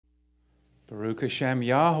Baruch Hashem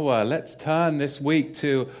Yahweh. Let's turn this week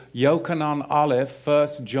to Yochanan Aleph,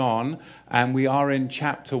 1 John, and we are in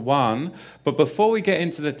chapter 1. But before we get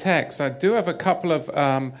into the text, I do have a couple of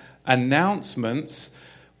announcements.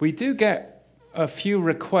 We do get a few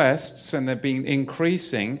requests, and they've been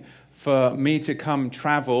increasing, for me to come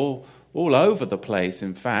travel all over the place,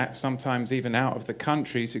 in fact, sometimes even out of the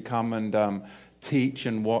country to come and teach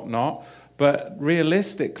and whatnot. But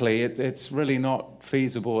realistically, it's really not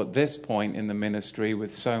feasible at this point in the ministry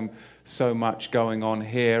with so much going on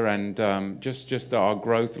here and just at our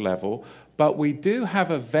growth level. But we do have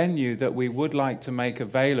a venue that we would like to make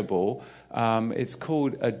available. It's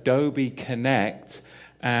called Adobe Connect.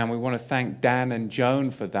 And we want to thank Dan and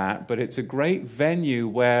Joan for that. But it's a great venue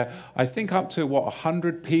where I think up to,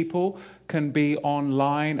 100 people can be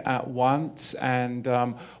online at once. And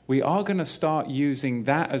we are going to start using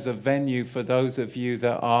that as a venue for those of you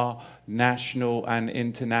that are national and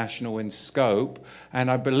international in scope.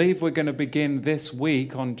 And I believe we're going to begin this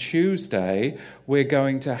week on Tuesday. We're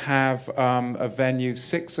going to have a venue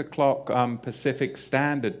 6 o'clock Pacific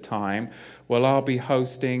Standard Time. Well, I'll be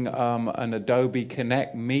hosting an Adobe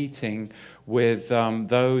Connect meeting with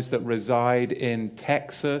those that reside in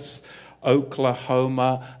Texas,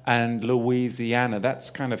 Oklahoma, and Louisiana. That's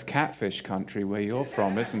kind of catfish country where you're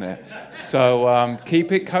from, isn't it? So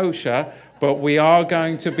keep it kosher. But we are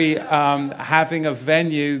going to be having a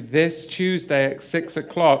venue this Tuesday at 6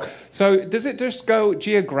 o'clock. So does it just go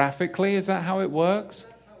geographically? Is that how it works?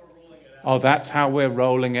 Oh, that's how we're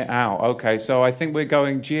rolling it out. Okay, so I think we're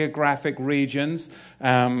going geographic regions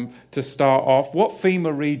to start off. What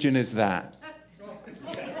FEMA region is that?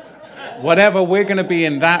 Whatever, we're going to be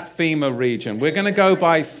in that FEMA region. We're going to go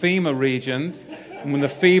by FEMA regions. I'm in the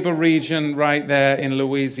FEMA region right there in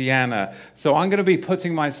Louisiana. So I'm going to be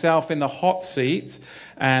putting myself in the hot seat,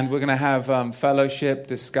 and we're going to have fellowship,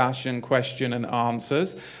 discussion, question and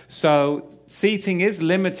answers. So seating is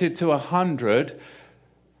limited to 100.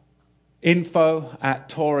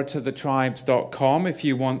 info@TorahToTheTribes.com if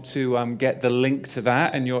you want to get the link to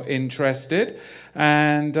that and you're interested.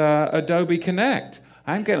 And Adobe Connect.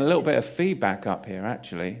 I'm getting a little bit of feedback up here,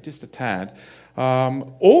 actually, just a tad.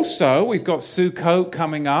 Also, we've got Sukkot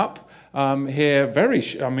coming up here.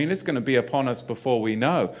 It's going to be upon us before we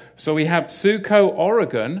know. So we have Sukkot,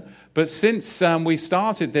 Oregon. But since we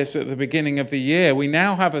started this at the beginning of the year, we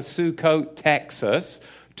now have a Sukkot, Texas.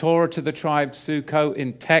 Torah to the Tribes Sukkot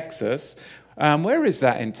in Texas. Where is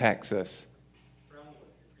that in Texas?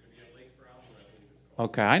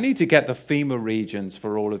 Okay, I need to get the FEMA regions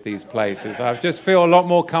for all of these places. I just feel a lot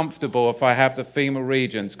more comfortable if I have the FEMA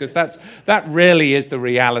regions, because that really is the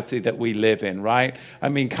reality that we live in, right? I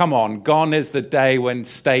mean, come on, gone is the day when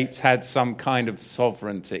states had some kind of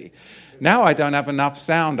sovereignty. Now I don't have enough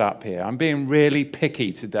sound up here. I'm being really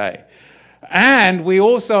picky today. And we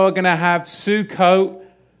also are going to have Sukkot,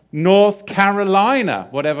 North Carolina,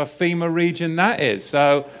 whatever FEMA region that is.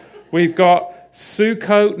 So we've got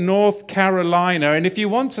Sukkot, North Carolina. And if you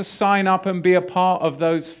want to sign up and be a part of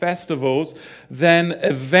those festivals, then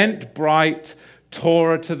Eventbrite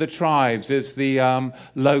Torah to the Tribes is the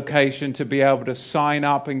location to be able to sign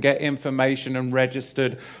up and get information and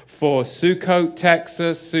registered for Sukkot,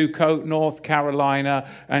 Texas, Sukkot, North Carolina,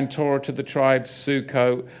 and Torah to the Tribes,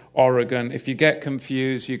 Sukkot, Oregon. If you get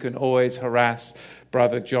confused, you can always harass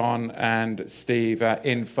Brother John and Steve at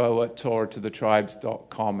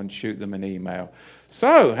info@TorahToTheTribes.com and shoot them an email.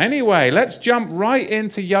 So anyway, let's jump right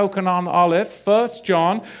into Yochanan Aleph, 1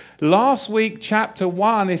 John. Last week, chapter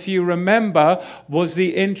 1, if you remember, was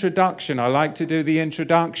the introduction. I like to do the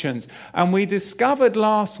introductions. And we discovered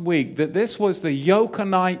last week that this was the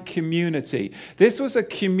Yochanite community. This was a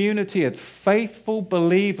community of faithful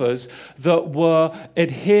believers that were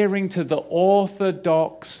adhering to the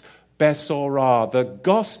Orthodox Besorah, the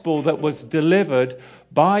gospel that was delivered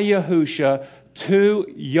by Yahusha to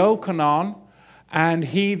Yochanan, and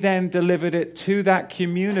he then delivered it to that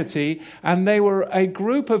community, and they were a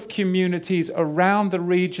group of communities around the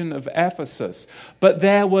region of Ephesus. But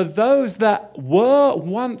there were those that were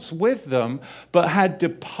once with them, but had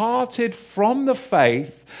departed from the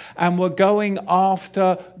faith and were going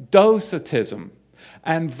after Docetism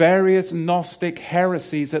and various Gnostic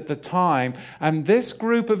heresies at the time. And this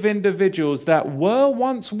group of individuals that were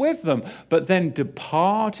once with them, but then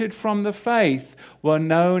departed from the faith, were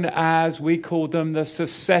known as, we call them the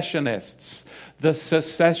secessionists. The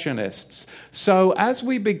secessionists. So as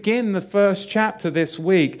we begin the first chapter this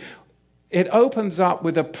week, it opens up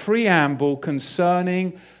with a preamble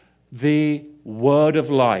concerning the word of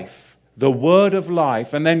life. The word of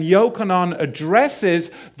life. And then Yochanan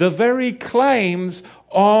addresses the very claims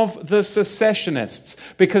of the secessionists,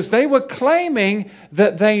 because they were claiming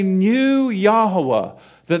that they knew Yahweh,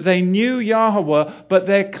 but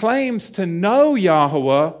their claims to know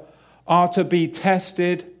Yahweh are to be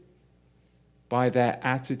tested by their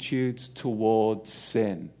attitudes towards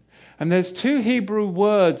sin. And there's two Hebrew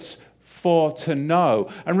words for to know.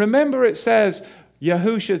 And remember, it says,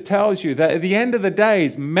 Yahusha tells you that at the end of the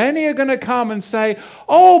days, many are going to come and say,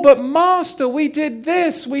 oh, but Master, we did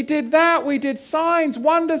this, we did that, we did signs,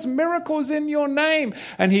 wonders, miracles in your name.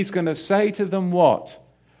 And he's going to say to them what?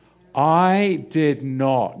 I did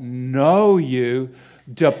not know you.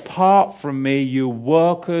 Depart from me, you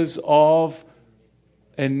workers of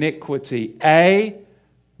iniquity.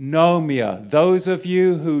 Anomia. Those of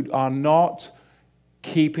you who are not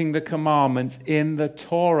keeping the commandments in the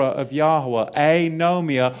Torah of Yahweh.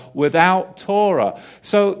 Anomia, without Torah.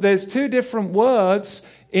 So there's two different words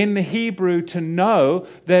in the Hebrew to know.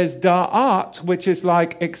 There's da'at, which is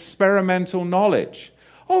like experimental knowledge.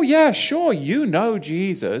 Oh yeah, sure, you know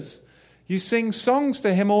Jesus. You sing songs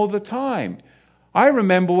to him all the time. I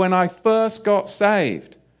remember when I first got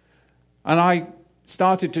saved and I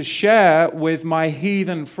started to share with my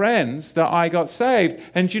heathen friends that I got saved.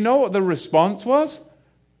 And do you know what the response was?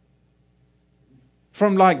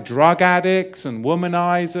 From like drug addicts and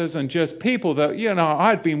womanizers and just people that,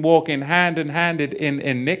 I'd been walking hand in hand in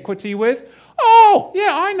iniquity with. Oh,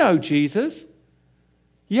 yeah, I know Jesus.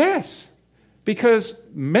 Yes, because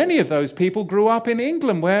many of those people grew up in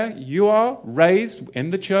England, where you are raised in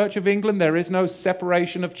the Church of England. There is no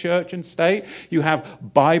separation of church and state. You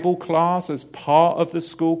have Bible class as part of the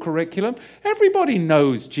school curriculum. Everybody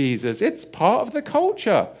knows Jesus. It's part of the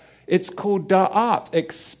culture. It's called da'at,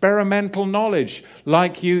 experimental knowledge,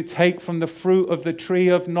 like you take from the fruit of the tree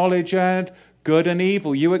of knowledge and good and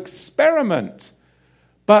evil. You experiment.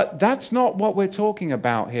 But that's not what we're talking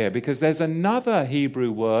about here, because there's another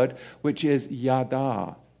Hebrew word, which is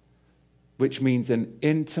yada, which means an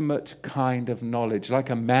intimate kind of knowledge, like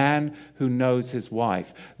a man who knows his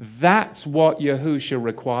wife. That's what Yahusha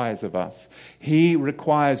requires of us. He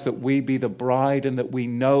requires that we be the bride and that we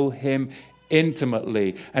know him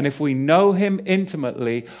intimately. And if we know him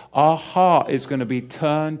intimately, our heart is going to be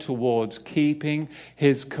turned towards keeping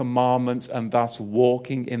his commandments and thus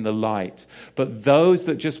walking in the light. But those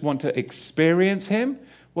that just want to experience him,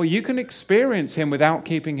 well, you can experience him without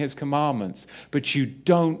keeping his commandments, but you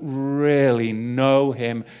don't really know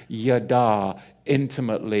him yada,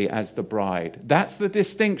 intimately, as the bride. That's the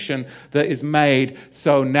distinction that is made.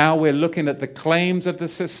 So now we're looking at the claims of the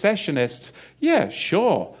secessionists. Yeah,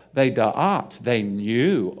 sure, they da'at, they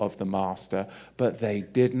knew of the Master, but they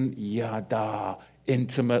didn't yada,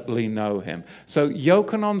 intimately know him. So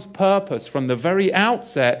Yochanan's purpose from the very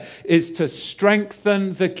outset is to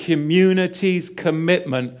strengthen the community's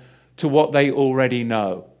commitment to what they already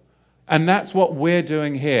know. And that's what we're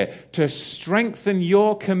doing here, to strengthen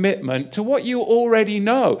your commitment to what you already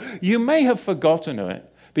know. You may have forgotten it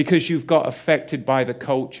because you've got affected by the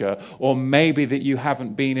culture, or maybe that you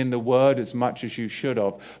haven't been in the Word as much as you should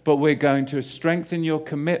have. But we're going to strengthen your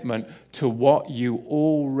commitment to what you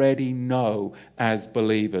already know as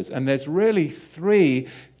believers. And there's really three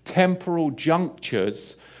temporal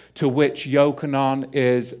junctures to which Yochanan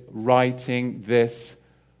is writing this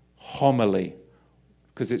homily,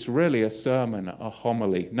 because it's really a sermon, a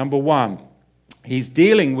homily. Number one, he's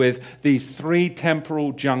dealing with these three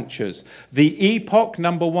temporal junctures. The epoch,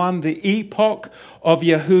 number one, the epoch of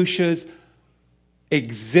Yahusha's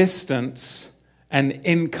existence and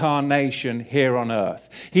incarnation here on earth.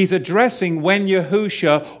 He's addressing when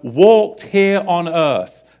Yahusha walked here on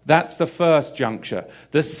earth. That's the first juncture.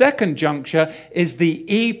 The second juncture is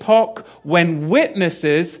the epoch when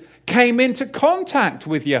witnesses came into contact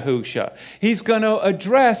with Yahusha. He's going to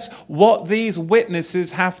address what these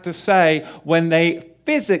witnesses have to say when they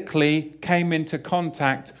physically came into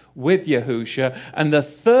contact with Yahusha. And the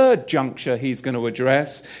third juncture he's going to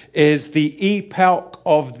address is the epoch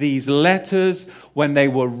of these letters when they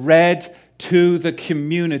were read to the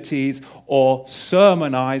communities or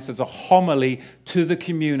sermonized as a homily to the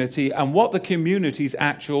community, and what the community's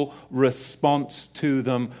actual response to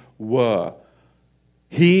them were.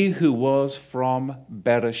 He who was from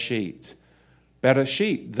Bereshit.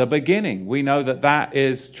 Bereshit, the beginning. We know that that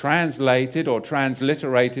is translated or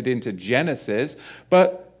transliterated into Genesis,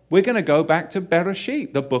 but we're going to go back to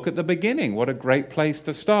Bereshit, the book at the beginning. What a great place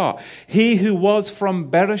to start. He who was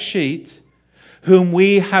from Bereshit, whom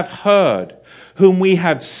we have heard, whom we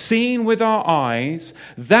have seen with our eyes,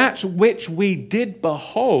 that which we did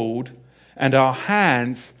behold, and our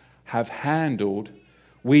hands have handled,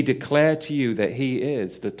 we declare to you that he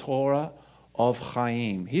is the Torah of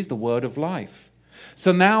Chaim. He's the word of life.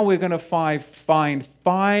 So now we're going to find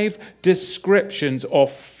 5 descriptions or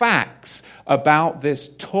facts about this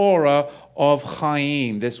Torah of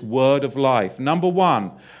Chaim, this word of life. Number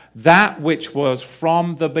 1, that which was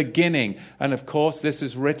from the beginning. And of course, this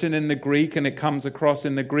is written in the Greek, and it comes across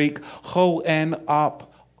in the Greek, ho en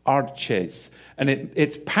ap arches. And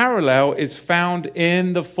its parallel is found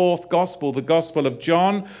in the 4th gospel, the Gospel of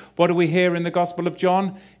John. What do we hear in the Gospel of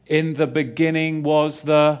John? In the beginning was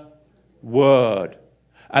the Word.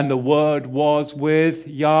 And the Word was with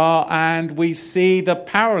Yah, and we see the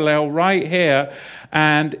parallel right here.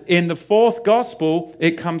 And in the 4th gospel,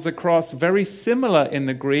 it comes across very similar in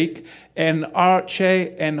the Greek, en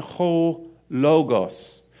arche en ho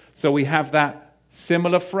logos. So we have that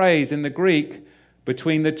similar phrase in the Greek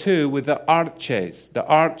between the two with the arches. The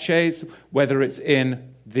arches, whether it's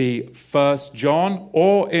in the 1st John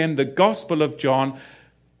or in the Gospel of John,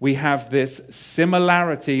 we have this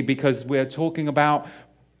similarity because we're talking about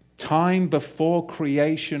time before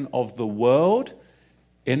creation of the world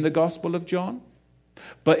in the Gospel of John.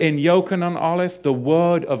 But in Yochanan Aleph, the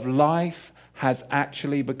word of life has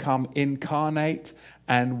actually become incarnate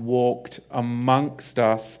and walked amongst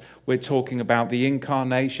us. We're talking about the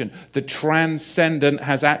incarnation. The transcendent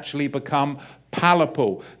has actually become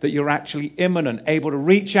palpable, that you're actually immanent, able to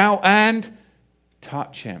reach out and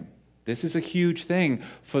touch him. This is a huge thing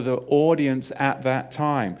for the audience at that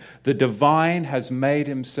time. The divine has made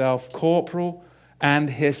himself corporal and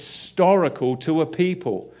historical to a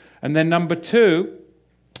people. And then number 2,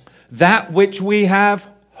 that which we have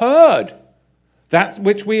heard. That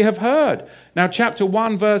which we have heard. Now, chapter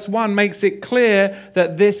 1, verse 1 makes it clear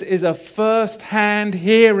that this is a first-hand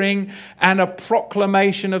hearing and a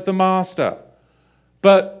proclamation of the Master.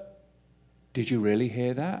 But did you really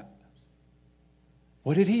hear that?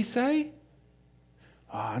 What did he say?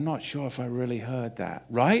 I'm not sure if I really heard that,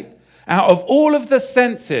 right? Out of all of the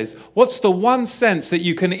senses, what's the one sense that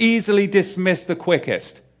you can easily dismiss the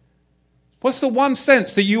quickest? What's the one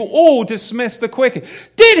sense that you all dismiss the quickest?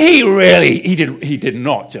 Did he really? He did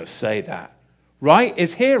not just say that, right?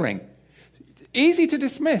 Is hearing. Easy to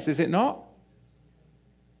dismiss, is it not?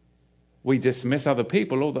 We dismiss other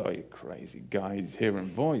people, although you crazy guy, he's hearing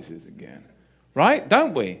voices again, right?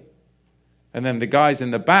 Don't we? And then the guys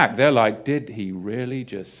in the back, they're like, did he really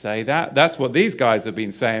just say that? That's what these guys have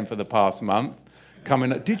been saying for the past month.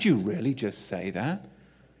 Coming up, did you really just say that?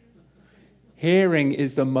 Hearing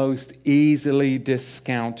is the most easily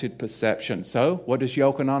discounted perception. So, what does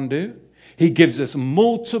Yochanan do? He gives us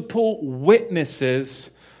multiple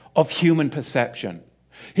witnesses of human perception.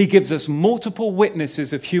 He gives us multiple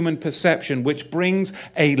witnesses of human perception, which brings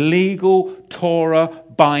a legal Torah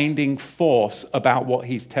binding force about what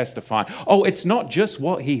he's testifying. Oh, it's not just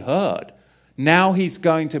what he heard. Now he's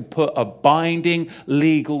going to put a binding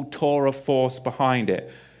legal Torah force behind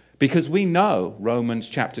it. Because we know, Romans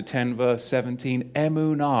chapter 10, verse 17,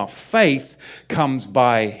 emunah, faith comes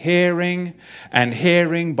by hearing, and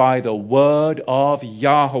hearing by the word of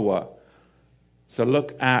Yahweh. So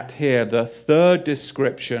look at here the 3rd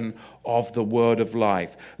description of the word of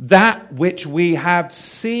life. That which we have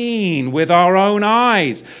seen with our own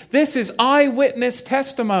eyes. This is eyewitness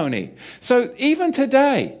testimony. So even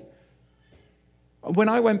today, when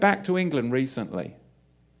I went back to England recently,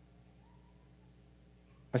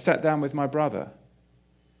 I sat down with my brother.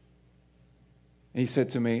 He said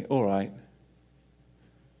to me, all right,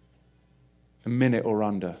 a minute or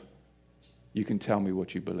under, you can tell me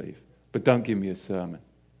what you believe, but don't give me a sermon.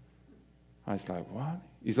 I was like, what?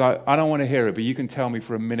 He's like, I don't want to hear it, but you can tell me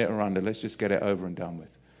for a minute or under. Let's just get it over and done with.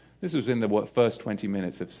 This was in the first 20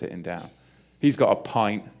 minutes of sitting down. He's got a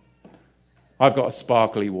pint. I've got a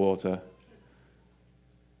sparkly water.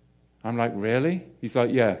 I'm like, really? He's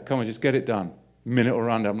like, yeah, come on, just get it done. Minute or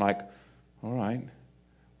under. I'm like, all right.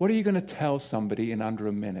 What are you going to tell somebody in under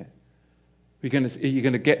a minute? Are you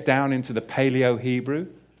going to get down into the Paleo-Hebrew?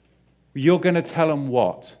 You're going to tell them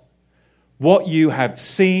what? What you have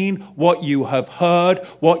seen, what you have heard,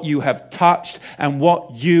 what you have touched, and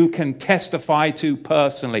what you can testify to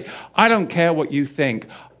personally. I don't care what you think.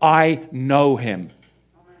 I know him.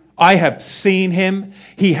 I have seen him.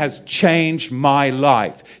 He has changed my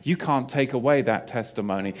life. You can't take away that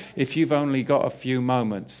testimony. If you've only got a few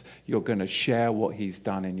moments, you're going to share what he's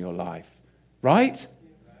done in your life. Right?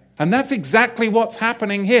 And that's exactly what's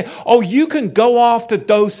happening here. Oh, you can go after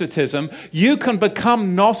Docetism. You can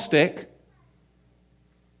become Gnostic.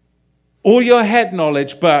 All your head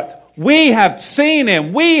knowledge, but we have seen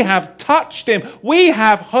him, we have touched him, we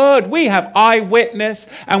have heard, we have eyewitness,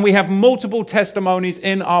 and we have multiple testimonies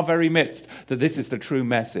in our very midst that this is the true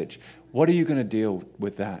message. What are you going to deal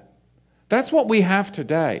with that? That's what we have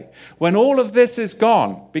today. When all of this is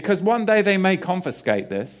gone, because one day they may confiscate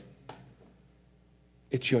this,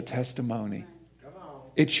 it's your testimony.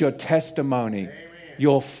 It's your testimony. Amen.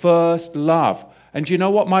 Your first love. And do you know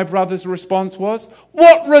what my brother's response was?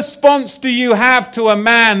 What response do you have to a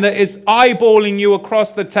man that is eyeballing you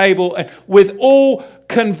across the table with all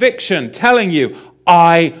conviction, telling you,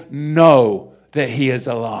 I know that he is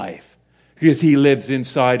alive because he lives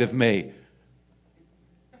inside of me?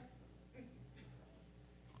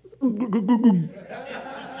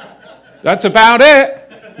 That's about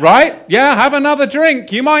it, right? Yeah, have another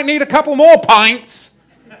drink. You might need a couple more pints.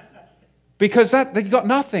 Because you got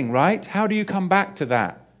nothing, right? How do you come back to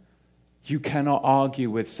that? You cannot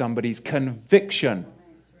argue with somebody's conviction.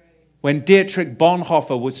 When Dietrich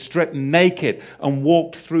Bonhoeffer was stripped naked and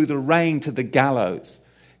walked through the rain to the gallows,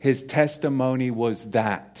 his testimony was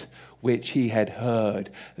that which he had heard,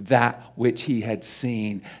 that which he had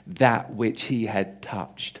seen, that which he had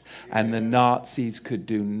touched. And the Nazis could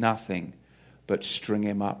do nothing but string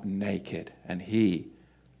him up naked. And he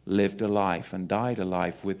lived a life and died a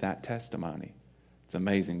life with that testimony. It's an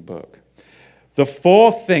amazing book. The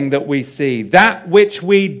fourth thing that we see, that which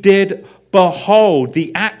we did behold,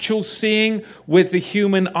 the actual seeing with the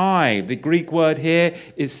human eye. The Greek word here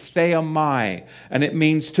is theomai, and it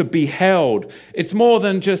means to beheld. It's more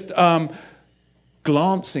than just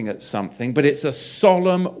glancing at something, but it's a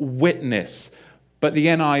solemn witness. But the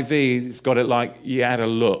NIV has got it like you had a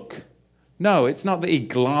look. No, it's not that he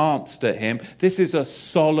glanced at him. This is a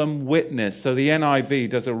solemn witness. So the NIV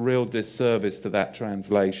does a real disservice to that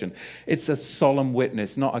translation. It's a solemn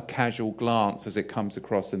witness, not a casual glance as it comes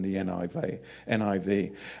across in the NIV.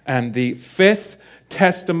 And the fifth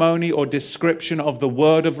testimony or description of the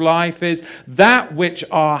word of life is that which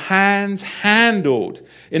our hands handled.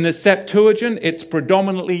 In the Septuagint, it's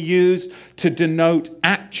predominantly used to denote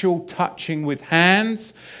actual touching with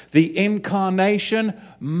hands. The incarnation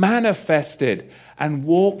manifested and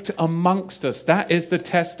walked amongst us. That is the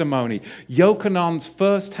testimony. Yochanan's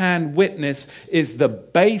first-hand witness is the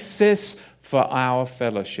basis for our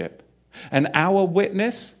fellowship. And our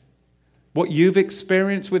witness, what you've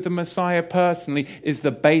experienced with the Messiah personally, is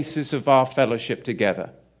the basis of our fellowship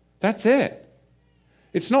together. That's it.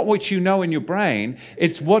 It's not what you know in your brain.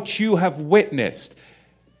 It's what you have witnessed.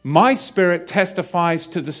 My spirit testifies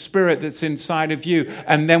to the spirit that's inside of you,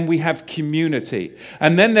 and then we have community.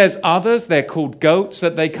 And then there's others, they're called goats,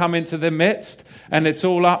 that they come into the midst, and it's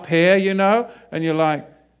all up here, and you're like,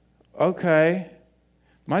 okay,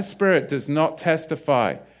 my spirit does not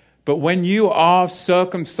testify. But when you are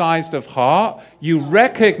circumcised of heart, you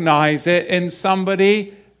recognize it in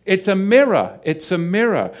somebody. It's a mirror. It's a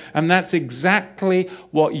mirror. And that's exactly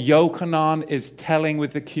what Yochanan is telling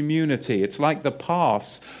with the community. It's like the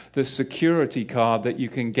pass, the security card that you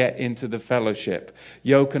can get into the fellowship.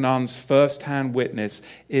 Yochanan's first-hand witness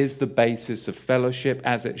is the basis of fellowship,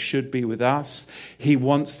 as it should be with us. He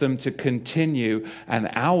wants them to continue, and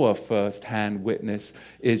our first-hand witness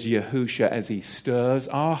is Yahusha as he stirs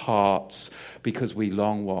our hearts, because we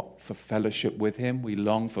long for fellowship with him. We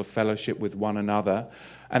long for fellowship with one another.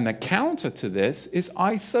 And the counter to this is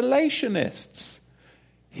isolationists.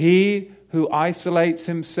 He who isolates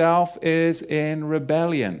himself is in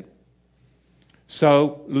rebellion.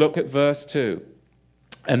 So look at verse 2.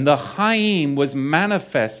 And the Chaim was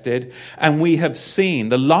manifested, and we have seen.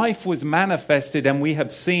 The life was manifested, and we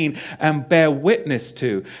have seen, and bear witness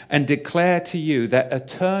to, and declare to you that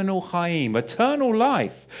eternal Chaim, eternal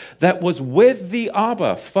life, that was with the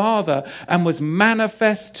Abba, Father, and was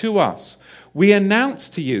manifest to us. We announce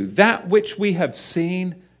to you that which we have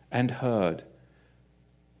seen and heard,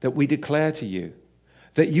 that we declare to you,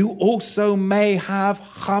 that you also may have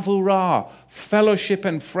chavurah, fellowship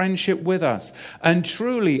and friendship with us. And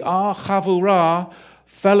truly, our chavurah,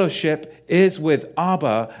 fellowship, is with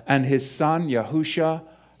Abba and his son, Yahusha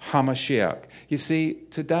HaMashiach. You see,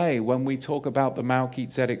 today, when we talk about the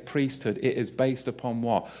Melchizedek priesthood, it is based upon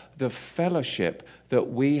what? The fellowship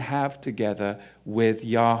that we have together with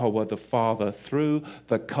Yahweh the Father through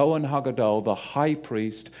the Kohen HaGadol, the high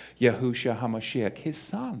priest, Yahusha HaMashiach, his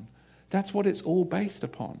son. That's what it's all based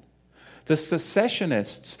upon. The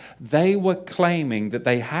secessionists, they were claiming that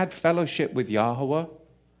they had fellowship with Yahweh,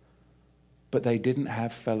 but they didn't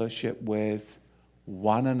have fellowship with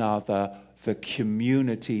one another, the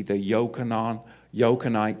community, the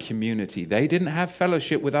Yochanite community. They didn't have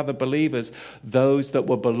fellowship with other believers, those that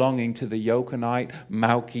were belonging to the Yochanite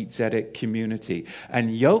Melchizedek community. And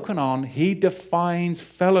Yochanan, he defines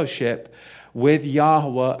fellowship with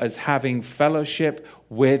Yahweh as having fellowship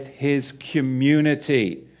with his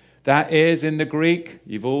community. That is, in the Greek,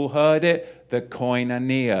 you've all heard it, the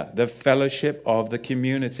koinonia, the fellowship of the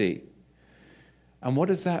community. And what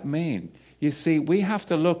does that mean? You see, we have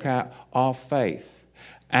to look at our faith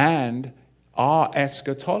and our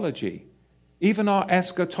eschatology. Even our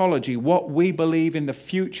eschatology, what we believe in the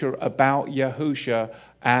future about Yahusha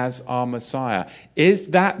as our Messiah. Is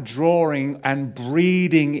that drawing and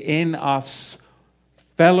breeding in us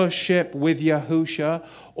fellowship with Yahusha,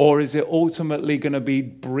 or is it ultimately going to be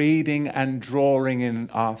breeding and drawing in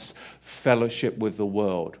us fellowship with the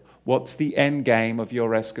world? What's the end game of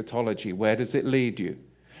your eschatology? Where does it lead you?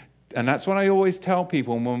 And that's what I always tell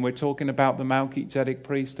people when we're talking about the Melchizedek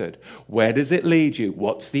priesthood. Where does it lead you?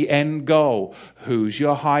 What's the end goal? Who's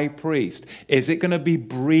your high priest? Is it going to be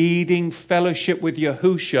breeding fellowship with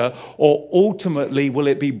Yahusha, or ultimately will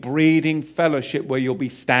it be breeding fellowship where you'll be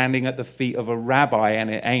standing at the feet of a rabbi and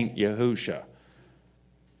it ain't Yahusha?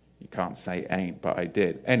 You can't say ain't, but I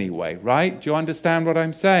did. Anyway, right? Do you understand what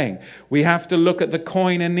I'm saying? We have to look at the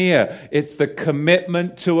koinonia. It's the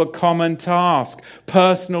commitment to a common task,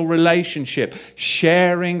 personal relationship,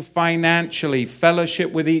 sharing financially,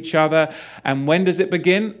 fellowship with each other. And when does it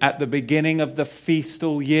begin? At the beginning of the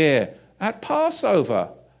feastal year, at Passover.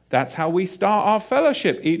 That's how we start our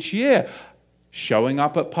fellowship each year. Showing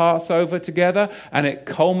up at Passover together, and it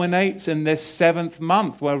culminates in this 7th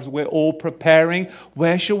month where we're all preparing.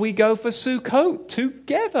 Where shall we go for Sukkot?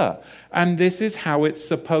 Together. And this is how it's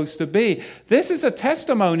supposed to be. This is a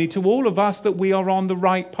testimony to all of us that we are on the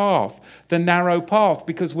right path, the narrow path,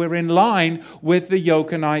 because we're in line with the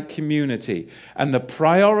Yochanan community. And the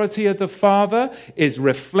priority of the Father is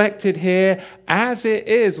reflected here as it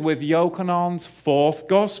is with Yochanan's 4th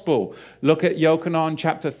gospel. Look at Yochanan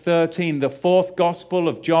chapter 13, the 4th gospel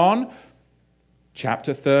of John,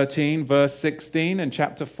 chapter 13, verse 16, and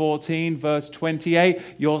chapter 14, verse 28.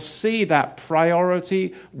 You'll see that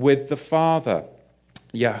priority with the Father.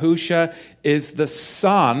 Yahusha is the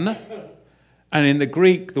Son, and in the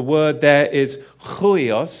Greek, the word there is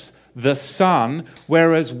huios, the Son,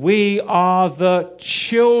 whereas we are the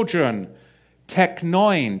children.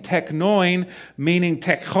 Teknoin meaning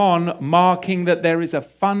tekon, marking that there is a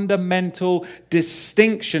fundamental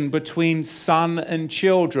distinction between son and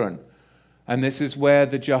children. And this is where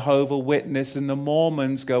the Jehovah Witness and the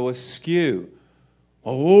Mormons go askew.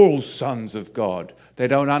 All sons of God. They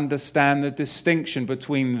don't understand the distinction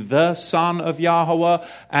between the Son of Yahweh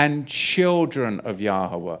and children of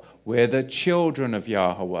Yahweh. We're the children of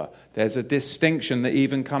Yahweh. There's a distinction that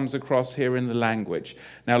even comes across here in the language.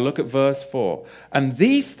 Now look at verse 4. And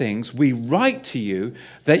these things we write to you,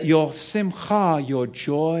 that your simcha, your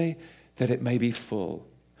joy, that it may be full.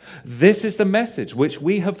 This is the message which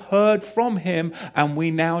we have heard from him, and we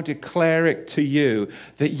now declare it to you,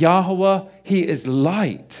 that Yahweh, he is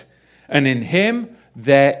light, and in him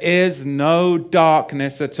there is no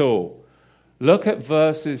darkness at all. Look at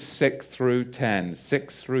verses 6 through 10.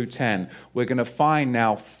 6 through 10. We're going to find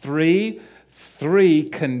now three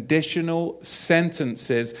conditional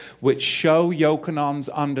sentences which show Yochanan's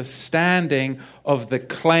understanding of the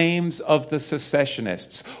claims of the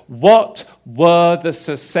secessionists. What were the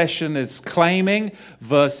secessionists claiming?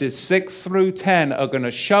 Verses 6 through 10 are going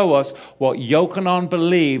to show us what Yochanan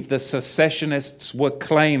believed the secessionists were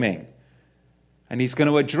claiming. And he's going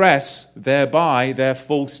to address thereby their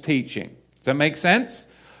false teaching. Does that make sense?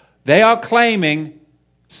 They are claiming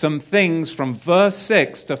some things from verse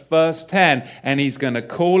 6 to verse 10, and he's going to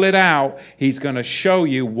call it out. He's going to show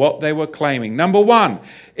you what they were claiming. Number one,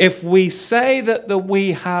 if we say that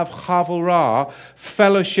we have chavurah,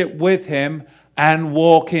 fellowship with him, and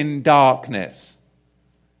walk in darkness,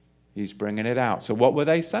 he's bringing it out. So what were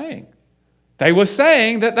they saying? They were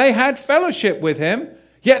saying that they had fellowship with him,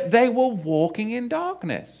 yet they were walking in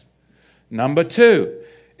darkness. Number two,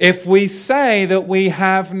 if we say that we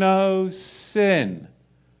have no sin.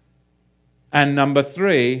 And number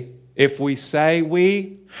three, if we say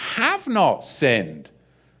we have not sinned.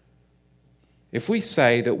 If we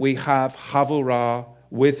say that we have chavurah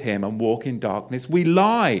with him and walk in darkness, we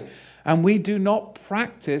lie, and we do not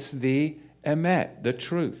practice the emet, the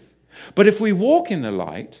truth. But if we walk in the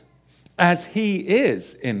light, as he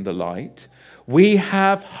is in the light, we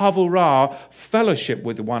have chavurah, fellowship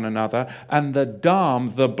with one another, and the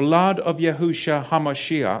dam, the blood of Yahushua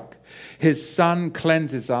HaMashiach, his son,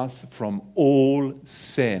 cleanses us from all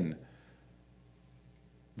sin.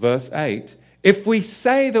 Verse 8, if we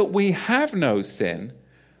say that we have no sin,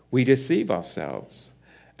 we deceive ourselves,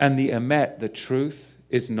 and the emet, the truth,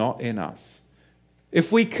 is not in us.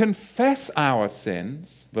 If we confess our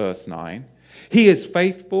sins, verse 9, he is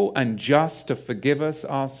faithful and just to forgive us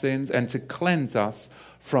our sins and to cleanse us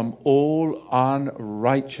from all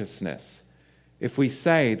unrighteousness. If we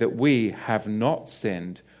say that we have not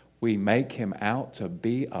sinned, we make him out to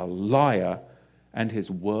be a liar, and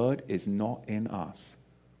his word is not in us.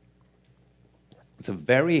 It's a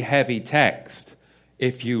very heavy text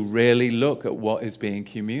if you really look at what is being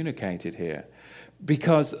communicated here.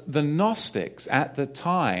 Because the Gnostics at the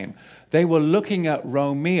time, they were looking at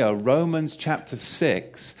Romans chapter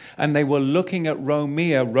 6, and they were looking at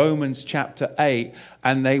Romans chapter 8,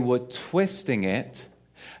 and they were twisting it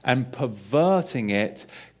and perverting it,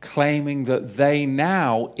 claiming that they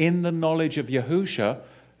now, in the knowledge of Yahusha,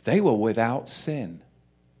 they were without sin.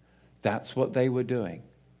 That's what they were doing.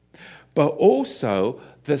 But also,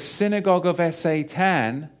 the synagogue of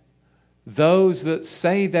Satan, those that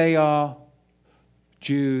say they are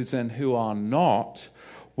Jews and who are not,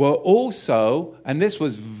 were also, and this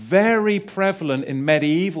was very prevalent in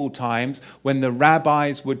medieval times when the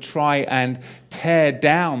rabbis would try and tear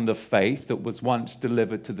down the faith that was once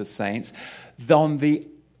delivered to the saints. On the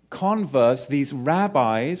converse, these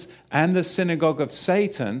rabbis and the synagogue of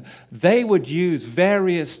Satan, they would use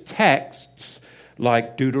various texts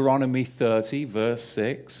like Deuteronomy 30, verse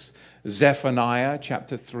 6, Zephaniah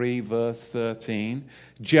chapter 3, verse 13,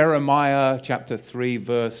 Jeremiah chapter 3,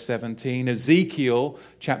 verse 17, Ezekiel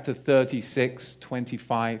chapter 36,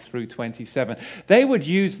 25 through 27. They would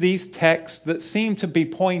use these texts that seem to be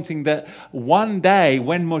pointing that one day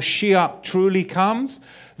when Moshiach truly comes,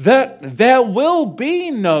 that there will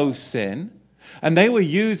be no sin. And they were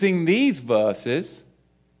using these verses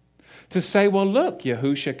to say, well, look,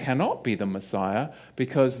 Yahusha cannot be the Messiah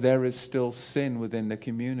because there is still sin within the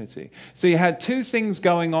community. So you had two things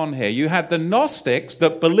going on here. You had the Gnostics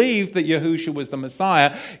that believed that Yahusha was the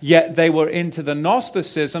Messiah, yet they were into the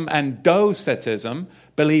Gnosticism and Docetism,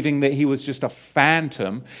 believing that he was just a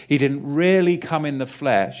phantom. He didn't really come in the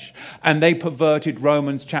flesh. And they perverted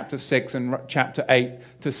Romans chapter 6 and chapter 8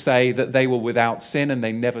 to say that they were without sin and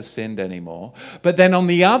they never sinned anymore. But then on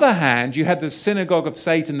the other hand, you had the synagogue of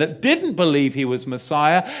Satan that didn't believe he was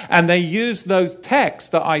Messiah, and they used those texts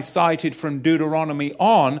that I cited from Deuteronomy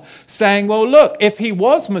on, saying, well, look, if he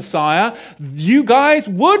was Messiah, you guys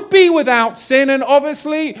would be without sin, and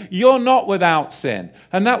obviously you're not without sin.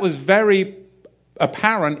 And that was very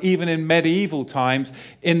apparent even in medieval times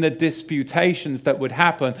in the disputations that would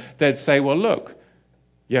happen. They'd say, well, look,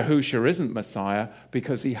 Yahusha isn't Messiah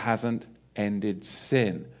because he hasn't ended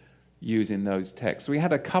sin, using those texts. We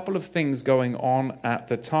had a couple of things going on at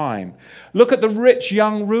the time. Look at the rich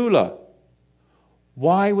young ruler.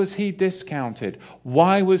 Why was he discounted?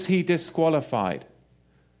 Why was he disqualified?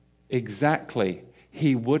 Exactly.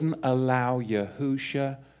 He wouldn't allow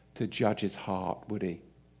Yahusha to judge his heart, would he?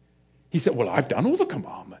 He said, well, I've done all the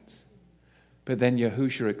commandments. But then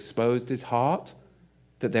Yahusha exposed his heart,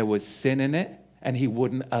 that there was sin in it, and he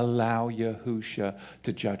wouldn't allow Yahusha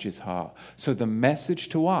to judge his heart. So the message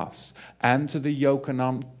to us and to the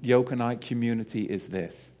Yochanan community is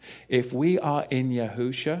this. If we are in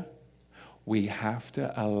Yahusha, we have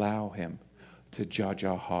to allow him to judge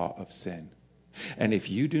our heart of sin. And if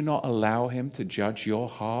you do not allow him to judge your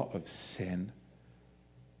heart of sin,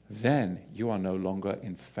 then you are no longer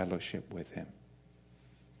in fellowship with him.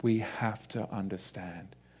 We have to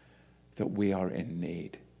understand that we are in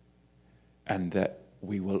need, and that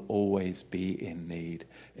we will always be in need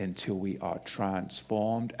until we are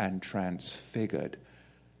transformed and transfigured,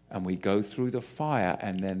 and we go through the fire,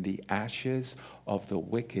 and then the ashes of the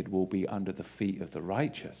wicked will be under the feet of the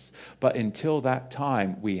righteous. But until that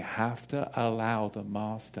time, we have to allow the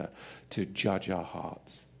Master to judge our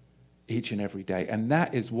hearts each and every day. And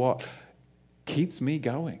that is what keeps me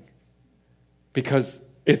going. Because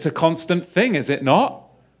it's a constant thing, is it not?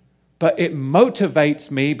 But it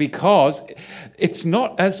motivates me because it's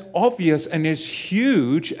not as obvious and as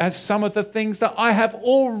huge as some of the things that I have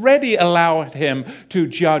already allowed him to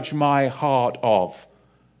judge my heart of.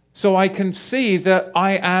 So I can see that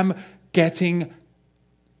I am getting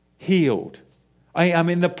healed. I am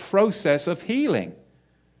in the process of healing.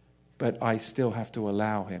 But I still have to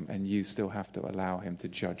allow him, and you still have to allow him to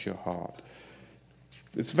judge your heart.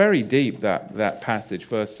 It's very deep, that passage,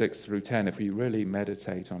 verse 6 through 10, if you really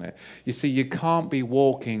meditate on it. You see, you can't be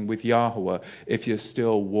walking with Yahweh if you're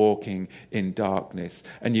still walking in darkness.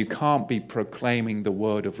 And you can't be proclaiming the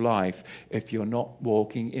word of life if you're not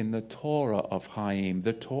walking in the Torah of Chaim,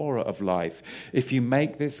 the Torah of life. If you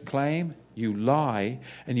make this claim, you lie,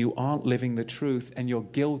 and you aren't living the truth, and you're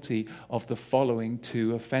guilty of the following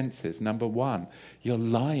two offenses. Number one, you're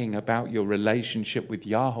lying about your relationship with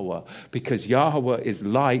Yahweh, because Yahweh is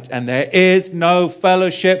light, and there is no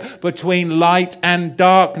fellowship between light and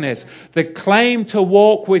darkness. The claim to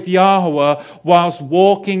walk with Yahweh whilst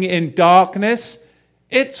walking in darkness,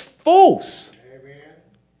 it's false.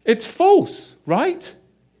 It's false, right?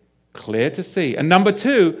 Clear to see. And number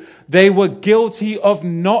two, they were guilty of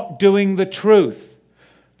not doing the truth.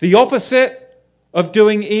 The opposite of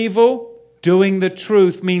doing evil, doing the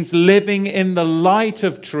truth, means living in the light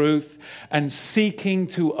of truth and seeking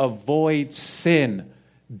to avoid sin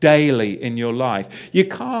daily in your life. You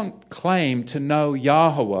can't claim to know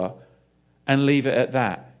Yahweh and leave it at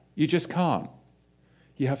that. You just can't.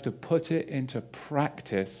 You have to put it into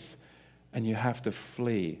practice and you have to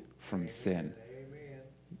flee from sin.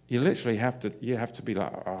 You literally have to be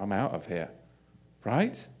like, oh, I'm out of here.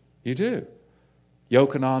 Right? You do.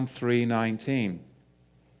 Yochanan 3:19.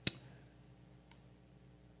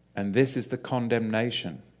 And this is the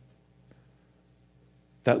condemnation,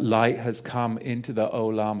 that light has come into the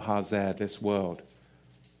Olam Hazeh, this world.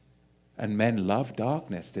 And men love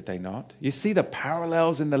darkness, did they not? You see the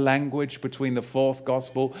parallels in the language between the fourth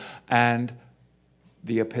gospel and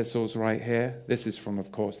the epistles right here. This is from,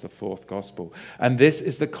 of course, the fourth gospel. And this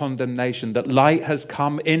is the condemnation, that light has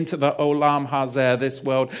come into the Olam Hazeh, this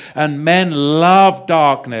world, and men love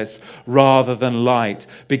darkness rather than light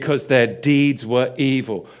because their deeds were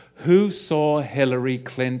evil. Who saw Hillary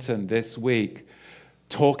Clinton this week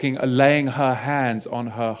laying her hands on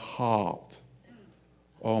her heart?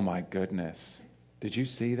 Oh my goodness. Did you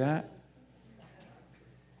see that?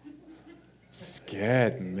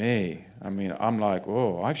 Scared me. I mean, I'm like,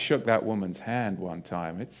 oh, I shook that woman's hand one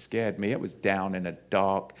time. It scared me. It was down in a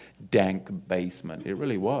dark, dank basement. It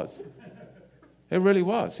really was. It really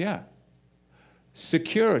was, yeah.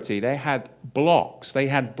 Security, they had blocks. They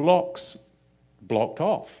had blocks blocked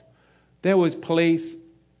off. There was police.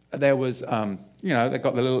 There was, they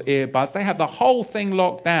got the little earbuds. They had the whole thing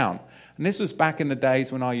locked down. And this was back in the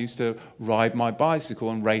days when I used to ride my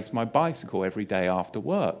bicycle and race my bicycle every day after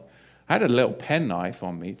work. I had a little penknife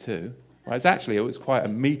on me too. Well, it was quite a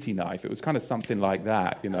meaty knife. It was kind of something like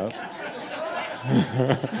that,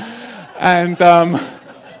 And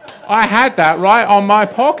I had that right on my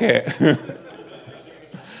pocket.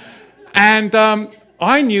 And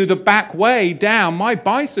I knew the back way down. My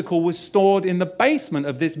bicycle was stored in the basement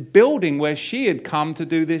of this building where she had come to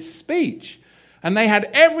do this speech. And they had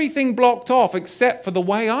everything blocked off except for the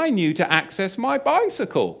way I knew to access my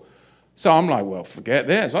bicycle. So I'm like, well, forget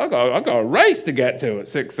this. I got a race to get to at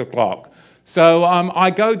 6 o'clock. So I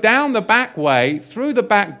go down the back way, through the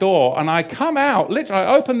back door, and I come out. Literally,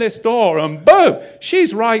 I open this door, and boom,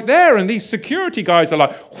 she's right there. And these security guys are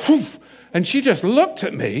like, whoof. And she just looked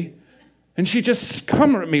at me, and she just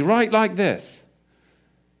come at me right like this,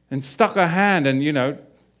 and stuck her hand, and,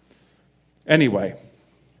 Anyway.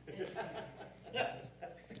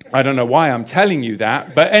 I don't know why I'm telling you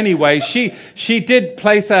that, but anyway, she did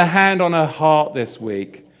place her hand on her heart this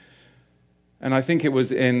week. And I think it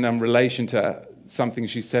was in relation to something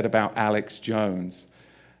she said about Alex Jones.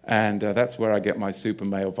 And that's where I get my super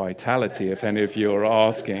male vitality, if any of you are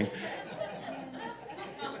asking.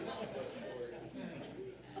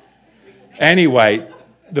 Anyway,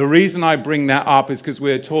 the reason I bring that up is because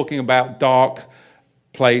we're talking about dark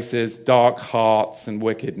places, dark hearts, and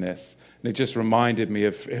wickedness. And it just reminded me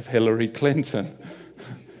of Hillary Clinton.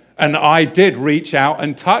 And I did reach out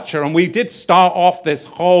and touch her. And we did start off this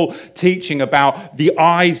whole teaching about the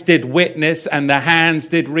eyes did witness and the hands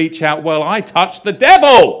did reach out. Well, I touched the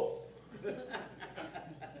devil.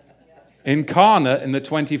 Incarnate in the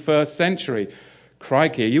 21st century.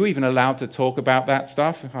 Crikey, are you even allowed to talk about that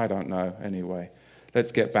stuff? I don't know. Anyway,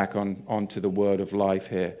 let's get back onto the word of life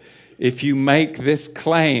here. If you make this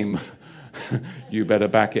claim, you better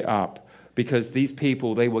back it up. Because these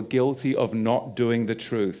people, they were guilty of not doing the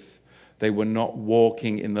truth. They were not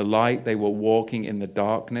walking in the light. They were walking in the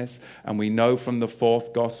darkness. And we know from the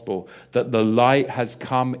fourth gospel that the light has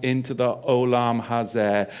come into the Olam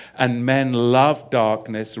Hazeh. And men love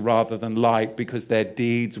darkness rather than light because their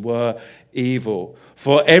deeds were evil.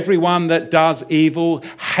 For everyone that does evil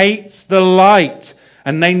hates the light.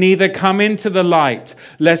 And they neither come into the light,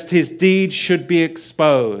 lest his deeds should be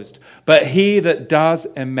exposed. But he that does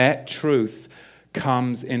emit truth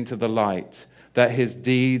comes into the light, that his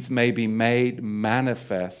deeds may be made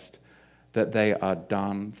manifest, that they are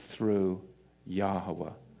done through Yahweh.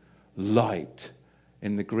 Light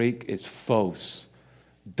in the Greek is phos.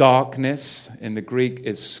 Darkness in the Greek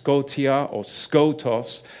is skotia or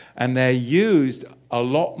skotos, and they're used a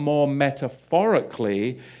lot more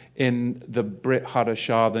metaphorically in the Brit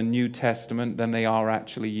Hadashah, the New Testament, than they are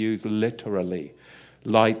actually used literally.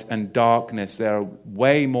 light and darkness. They're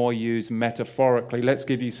way more used metaphorically. Let's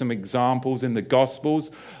give you some examples in the Gospels.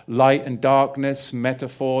 Light and darkness,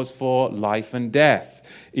 metaphors for life and death.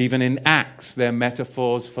 Even in Acts, they're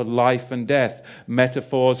metaphors for life and death.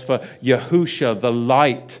 Metaphors for Yahusha, the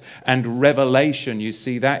light and revelation. You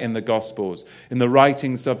see that in the Gospels. In the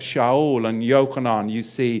writings of Shaul and Yochanan, you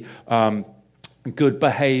see good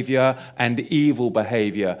behavior and evil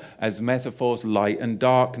behavior as metaphors, light and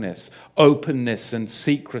darkness, openness and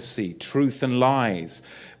secrecy, truth and lies.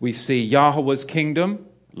 We see Yahweh's kingdom,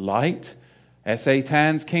 light,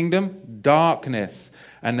 Satan's kingdom, darkness.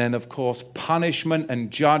 And then, of course, punishment and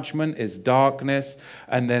judgment is darkness.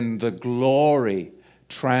 And then the glory,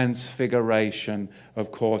 transfiguration,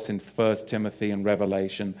 of course, in 1 Timothy and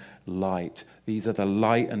Revelation, light. These are the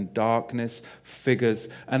light and darkness figures.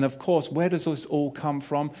 And of course, where does this all come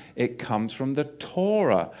from? It comes from the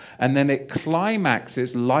Torah. And then it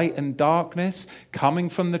climaxes, light and darkness, coming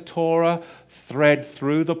from the Torah, thread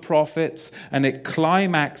through the prophets. And it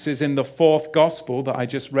climaxes in the fourth gospel that I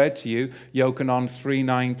just read to you, Yochanan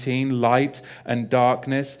 3:19, light and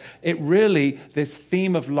darkness. It really, this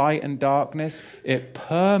theme of light and darkness, it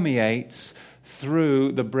permeates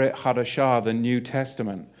through the Brit Hadashah, the New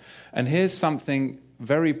Testament. And here's something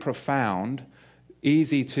very profound,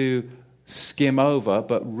 easy to skim over,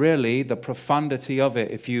 but really the profundity of it,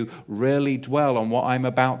 if you really dwell on what I'm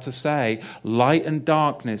about to say, light and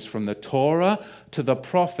darkness from the Torah to the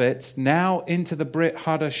prophets, now into the Brit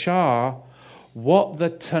Hadashah, what the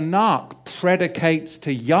Tanakh predicates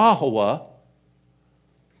to Yahweh,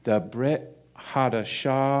 the Brit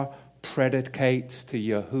Hadashah predicates to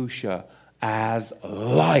Yahusha as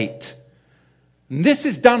light. And this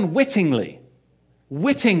is done wittingly.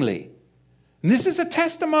 And this is a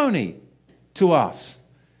testimony to us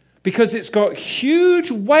because it's got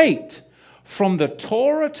huge weight from the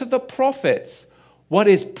Torah to the prophets. What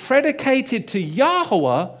is predicated to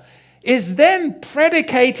Yahweh is then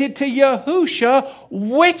predicated to Yahusha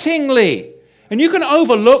wittingly. And you can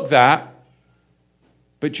overlook that,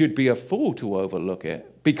 but you'd be a fool to overlook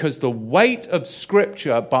it because the weight of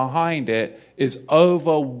Scripture behind it is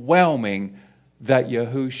overwhelming. That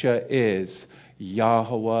Yahusha is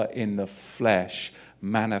Yahweh in the flesh,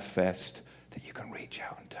 manifest, that you can reach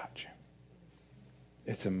out and touch him.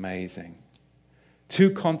 It's amazing. Two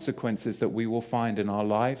consequences that we will find in our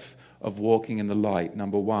life of walking in the light.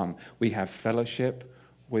 Number one, we have fellowship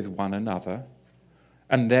with one another.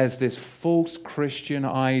 And there's this false Christian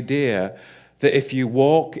idea that if you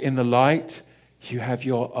walk in the light, you have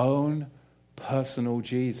your own personal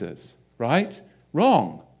Jesus. Right?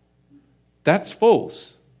 Wrong. That's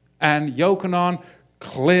false. And Yochanan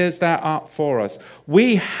clears that up for us.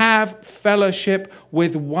 We have fellowship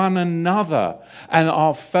with one another. And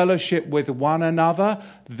our fellowship with one another,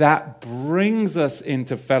 that brings us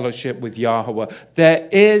into fellowship with Yahweh. There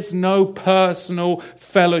is no personal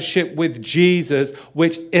fellowship with Jesus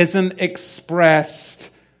which isn't expressed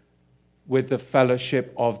with the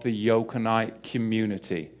fellowship of the Yochanite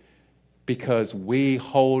community. Because we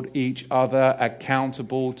hold each other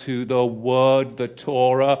accountable to the word, the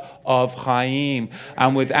Torah of Chaim.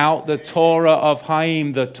 And without the Torah of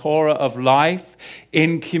Chaim, the Torah of life,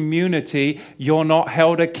 in community, you're not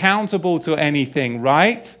held accountable to anything,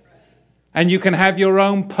 right? And you can have your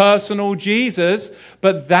own personal Jesus,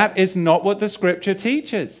 but that is not what the Scripture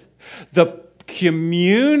teaches. The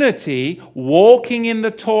community walking in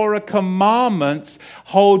the Torah commandments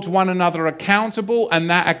holds one another accountable, and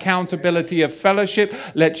that accountability of fellowship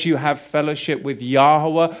lets you have fellowship with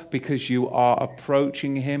Yahweh because you are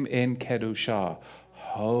approaching him in Kedushah,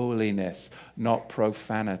 holiness, not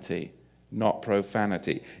profanity.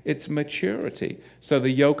 It's maturity. So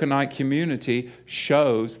the Yochanite community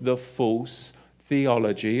shows the false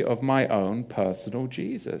theology of my own personal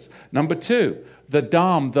Jesus. Number two, the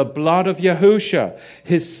dam, the blood of Yahusha.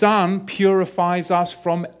 His Son purifies us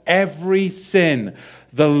from every sin.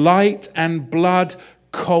 The light and blood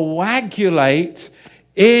coagulate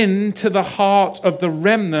into the heart of the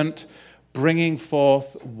remnant, bringing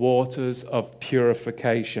forth waters of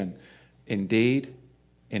purification. Indeed,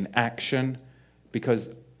 in action, because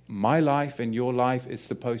my life and your life is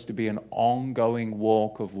supposed to be an ongoing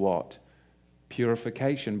walk of what?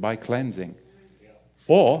 Purification by cleansing.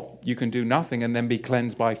 Or you can do nothing and then be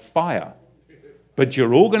cleansed by fire. But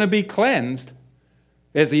you're all going to be cleansed.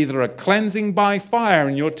 There's either a cleansing by fire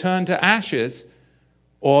and you're turned to ashes,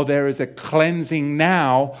 or there is a cleansing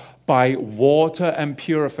now by water and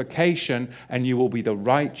purification, and you will be the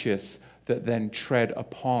righteous that then tread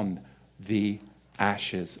upon the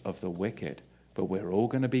ashes of the wicked. but we're all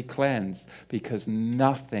going to be cleansed because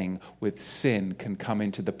nothing with sin can come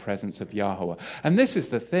into the presence of Yahweh. And this is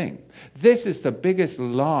the thing. This is the biggest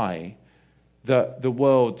lie that the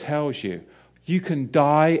world tells you. You can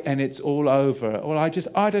die and it's all over. Well, I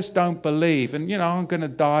just don't believe. And, I'm going to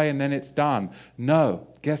die and then it's done. No,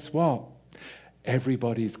 guess what?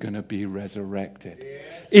 Everybody's going to be resurrected.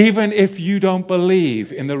 Even if you don't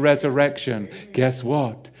believe in the resurrection, guess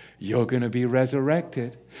what? You're going to be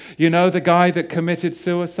resurrected. The guy that committed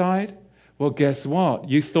suicide? Well, guess what?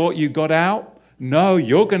 You thought you got out? No,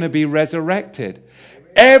 you're going to be resurrected.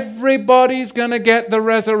 Everybody's going to get the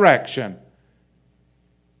resurrection.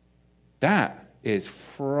 That is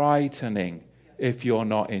frightening if you're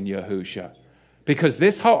not in Yahusha. Because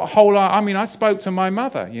this whole I spoke to my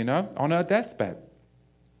mother, on her deathbed.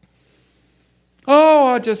 Oh,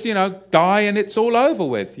 I just, die and it's all over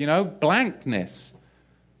with, blankness.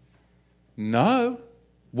 No.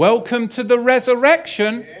 Welcome to the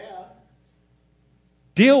resurrection. Yeah.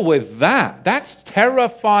 Deal with that. That's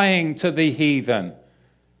terrifying to the heathen.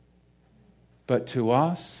 But to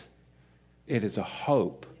us, it is a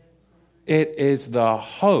hope. It is the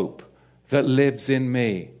hope that lives in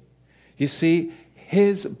me. You see,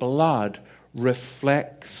 his blood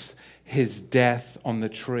reflects his death on the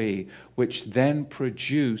tree, which then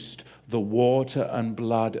produced the water and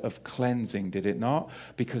blood of cleansing, did it not?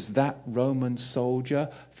 Because that Roman soldier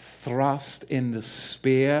thrust in the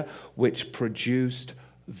spear, which produced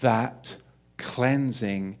that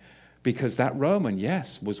cleansing, because that Roman,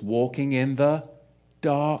 yes, was walking in the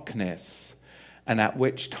darkness. And at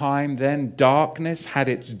which time then darkness had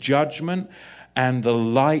its judgment, and the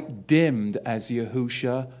light dimmed as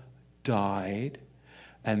Yahusha died.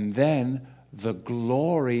 And then the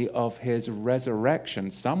glory of his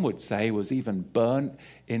resurrection, some would say, was even burnt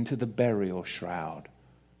into the burial shroud.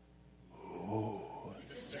 Ooh,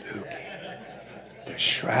 spooky. The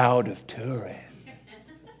Shroud of Turin.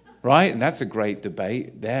 Right? And that's a great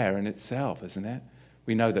debate there in itself, isn't it?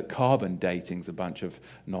 We know that carbon dating's a bunch of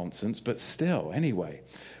nonsense, but still, anyway.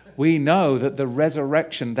 We know that the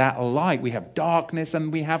resurrection, that light, we have darkness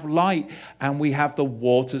and we have light, and we have the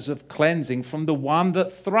waters of cleansing from the one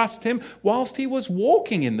that thrust him whilst he was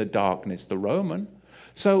walking in the darkness, the Roman.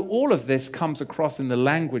 So all of this comes across in the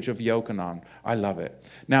language of Yochanan. I love it.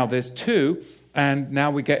 Now there's two, and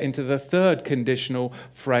now we get into the third conditional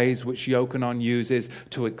phrase which Yochanan uses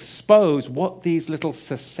to expose what these little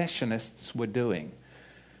secessionists were doing.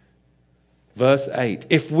 Verse 8,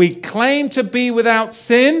 if we claim to be without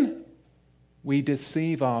sin, we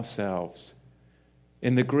deceive ourselves.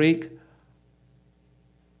 In the Greek,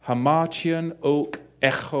 hamartian uk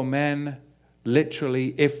echomen,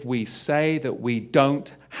 literally, if we say that we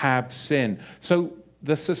don't have sin. So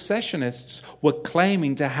the secessionists were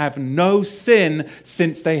claiming to have no sin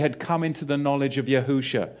since they had come into the knowledge of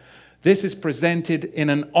Yahusha. This is presented in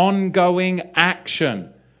an ongoing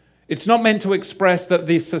action. It's not meant to express that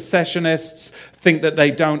the secessionists think that they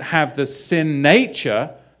don't have the sin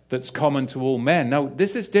nature that's common to all men. No,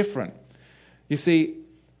 this is different. You see,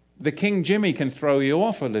 the King Jimmy can throw you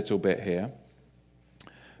off a little bit here,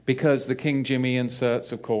 because the King Jimmy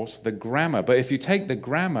inserts, of course, the grammar. But if you take the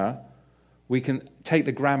grammar, we can take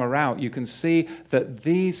the grammar out, you can see that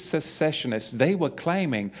these secessionists, they were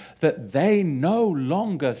claiming that they no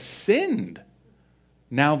longer sinned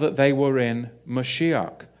now that they were in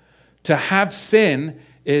Mashiach. To have sin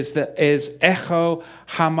is echo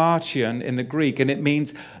hamartian in the Greek, and it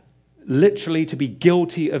means literally to be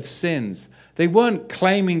guilty of sins. They weren't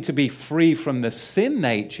claiming to be free from the sin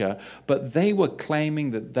nature, but they were claiming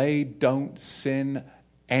that they don't sin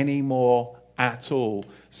anymore at all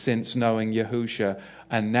since knowing Yahusha.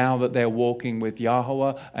 And now that they're walking with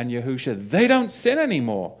Yahweh and Yahusha, they don't sin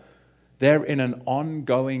anymore. They're in an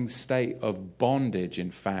ongoing state of bondage, in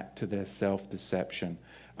fact, to their self-deception.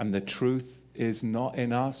 And the truth is not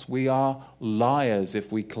in us. We are liars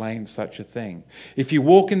if we claim such a thing. If you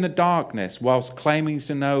walk in the darkness whilst claiming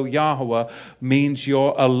to know Yahweh, means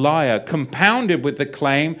you're a liar. Compounded with the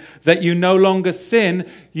claim that you no longer sin,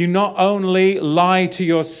 you not only lie to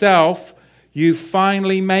yourself, you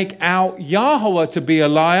finally make out Yahweh to be a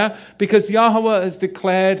liar, because Yahweh has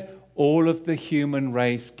declared all of the human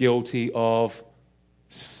race guilty of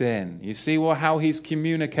sin. You see how he's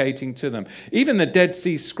communicating to them. Even the Dead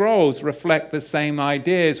Sea Scrolls reflect the same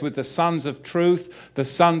ideas, with the sons of truth, the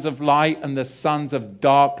sons of light, and the sons of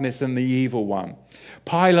darkness and the evil one.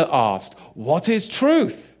 Pilate asked, "What is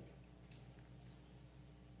truth?"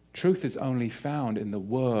 Truth is only found in the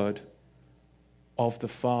word of the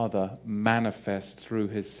Father manifest through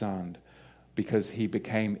his Son, because he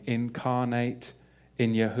became incarnate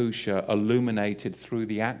in Yahusha, illuminated through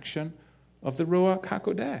the action of the Ruach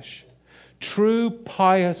HaKodesh. True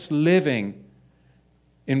pious living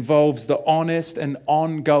involves the honest and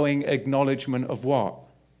ongoing acknowledgement of what?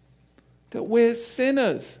 That we're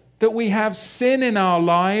sinners, that we have sin in our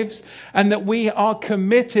lives, and that we are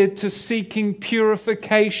committed to seeking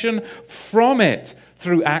purification from it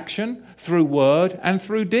through action, through word, and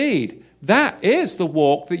through deed. That is the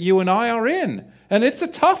walk that you and I are in. And it's a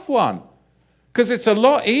tough one, because it's a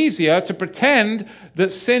lot easier to pretend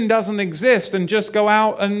that sin doesn't exist and just go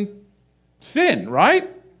out and sin, right?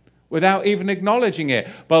 Without even acknowledging it.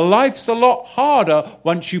 But life's a lot harder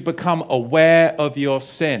once you become aware of your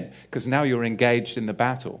sin, because now you're engaged in the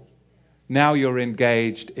battle. Now you're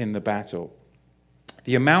engaged in the battle.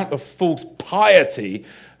 The amount of false piety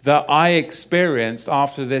that I experienced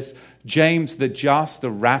after this James the Just, the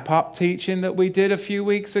wrap-up teaching that we did a few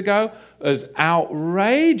weeks ago, was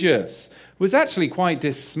outrageous. It was actually quite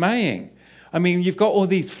dismaying. I mean, you've got all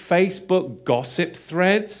these Facebook gossip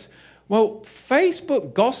threads. Well,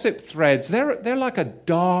 Facebook gossip threads, they're like a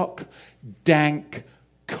dark, dank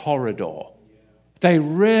corridor. They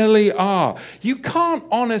really are. You can't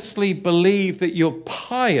honestly believe that you're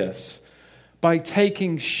pious by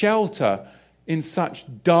taking shelter in such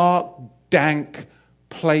dark, dank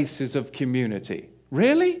places of community.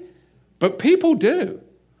 Really? But people do.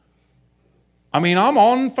 I mean, I'm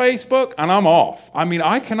on Facebook and I'm off. I mean,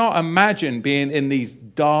 I cannot imagine being in these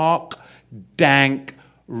dark, dank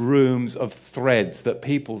rooms of threads that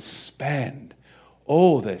people spend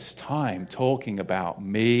all this time talking about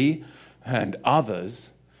me and others,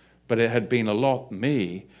 but it had been a lot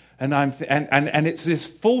me, and and it's this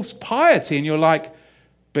false piety, and you're like,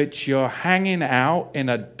 but you're hanging out in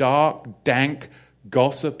a dark, dank,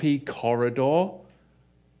 gossipy corridor.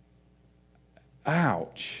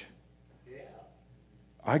 Ouch.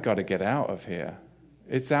 I got to get out of here.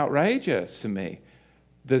 It's outrageous to me.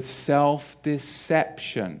 The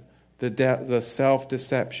self-deception, the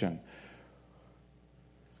self-deception.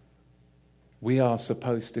 We are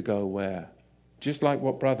supposed to go where? Just like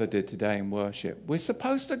what brother did today in worship. We're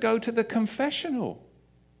supposed to go to the confessional.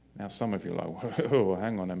 Now some of you are like, oh,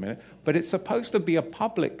 hang on a minute. But it's supposed to be a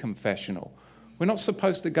public confessional. We're not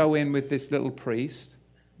supposed to go in with this little priest,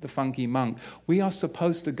 the funky monk. We are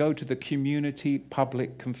supposed to go to the community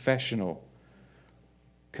public confessional.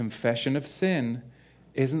 Confession of sin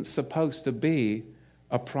isn't supposed to be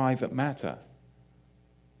a private matter,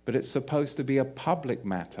 but it's supposed to be a public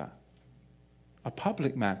matter. A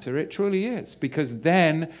public matter, it truly is, because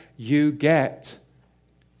then you get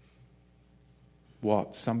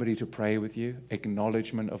what? Somebody to pray with you,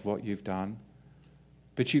 acknowledgement of what you've done.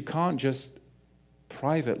 But you can't just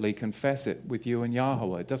privately confess it with you and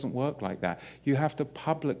Yahweh. It doesn't work like that. You have to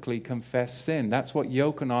publicly confess sin. That's what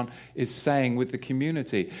Yochanan is saying with the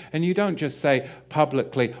community. And you don't just say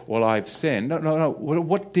publicly, well, I've sinned. No.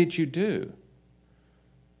 What did you do?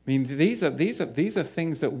 I mean, these are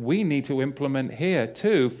things that we need to implement here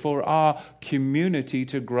too for our community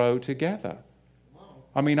to grow together.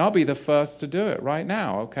 I mean, I'll be the first to do it right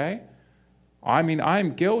now, okay? I mean,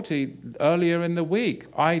 I'm guilty. Earlier in the week,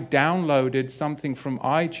 I downloaded something from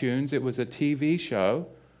iTunes. It was a TV show.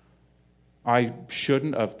 I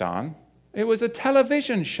shouldn't have done. It was a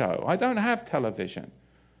television show. I don't have television.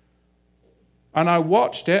 And I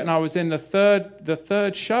watched it, and I was in the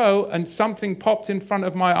third show, and something popped in front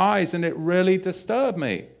of my eyes, and it really disturbed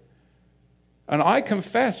me. And I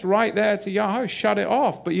confessed right there to Yahweh, shut it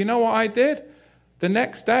off. But you know what I did? The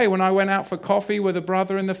next day, when I went out for coffee with a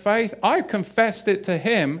brother in the faith, I confessed it to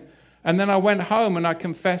him, and then I went home and I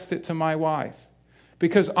confessed it to my wife.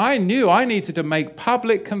 Because I knew I needed to make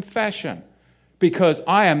public confession, because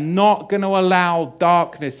I am not going to allow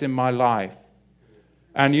darkness in my life.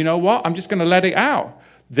 And you know what? I'm just going to let it out.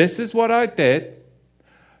 This is what I did.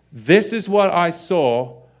 This is what I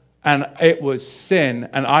saw. And it was sin.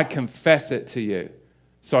 And I confess it to you.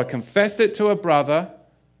 So I confessed it to a brother.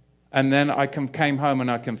 And then I came home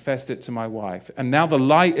and I confessed it to my wife. And now the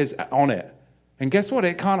light is on it. And guess what?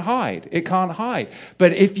 It can't hide. It can't hide.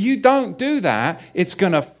 But if you don't do that, it's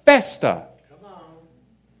going to fester. Come on.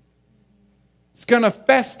 It's going to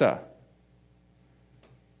fester.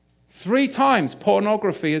 3 times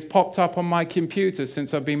pornography has popped up on my computer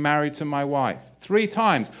since I've been married to my wife. 3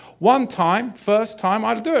 times. One time, first time,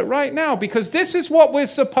 I'll do it right now, because this is what we're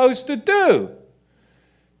supposed to do.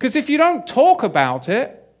 Because if you don't talk about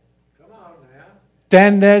it,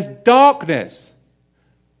 then there's darkness.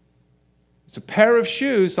 It's a pair of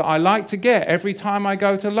shoes that I like to get every time I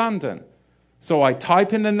go to London. So I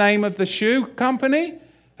type in the name of the shoe company,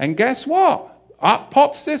 and guess what? Up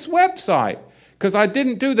pops this website. Because I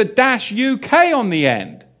didn't do the -UK on the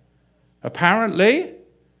end. Apparently,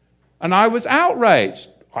 And I was outraged.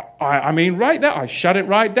 I mean, right there, I shut it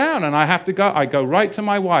right down. And I go right to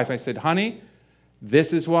my wife. I said, honey,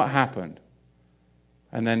 this is what happened.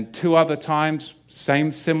 And then 2 other times,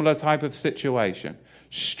 same similar type of situation.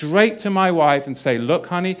 Straight to my wife and say, look,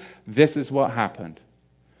 honey, this is what happened.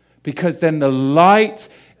 Because then the light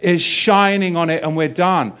is shining on it and we're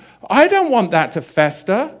done. I don't want that to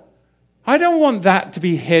fester. I don't want that to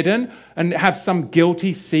be hidden and have some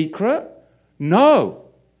guilty secret. No.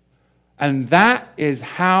 And that is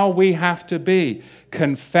how we have to be.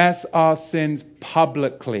 Confess our sins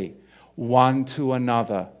publicly, one to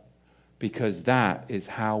another. Because that is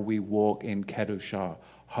how we walk in Kedushah,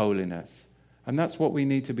 holiness. And that's what we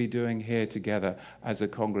need to be doing here together as a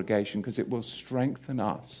congregation, because it will strengthen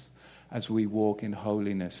us as we walk in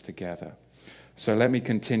holiness together. So let me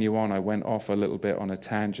continue on. I went off a little bit on a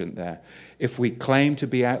tangent there. If we claim to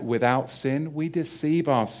be without sin, we deceive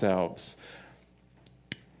ourselves.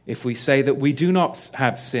 If we say that we do not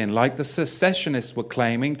have sin, like the secessionists were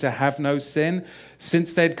claiming to have no sin,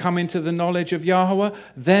 since they'd come into the knowledge of Yahweh,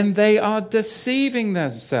 then they are deceiving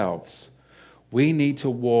themselves. We need to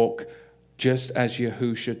walk just as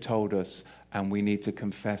Yahusha told us, and we need to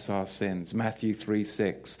confess our sins. Matthew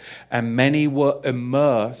 3:6. And many were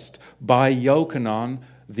immersed by Yochanan,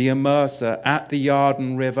 the immerser, at the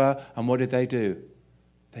Yarden River. And what did they do?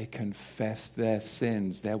 They confessed their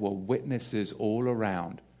sins. There were witnesses all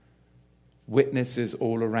around. Witnesses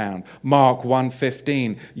all around. Mark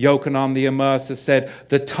 1:15, Yochanan the immerser said,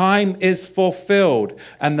 the time is fulfilled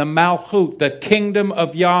and the Malchut, the kingdom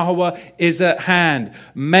of Yahweh, is at hand.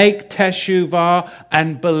 Make teshuvah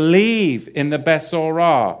and believe in the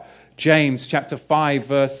Besorah. James chapter 5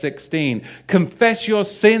 verse 16. Confess your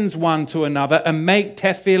sins one to another and make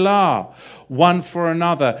tefillah one for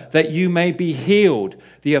another, that you may be healed.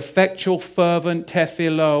 The effectual, fervent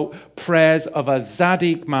tefillah, prayers of a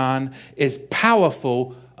Zadik man, is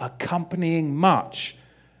powerful, accompanying much.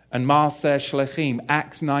 And Maaseh Shlechim,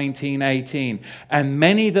 Acts 19:18. And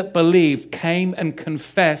many that believed came and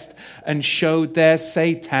confessed and showed their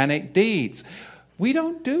satanic deeds. We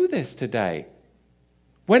don't do this today.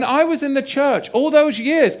 When I was in the church all those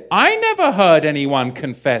years, I never heard anyone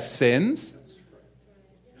confess sins.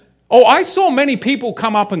 Oh, I saw many people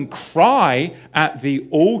come up and cry at the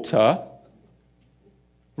altar,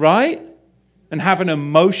 right? And have an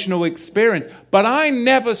emotional experience. But I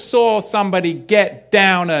never saw somebody get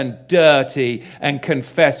down and dirty and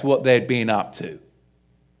confess what they'd been up to.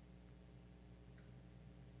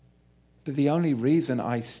 But the only reason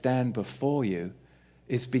I stand before you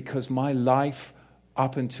is because my life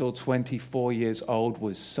up until 24 years old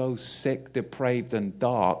was so sick, depraved, and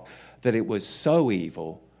dark that it was so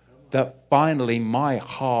evil that finally my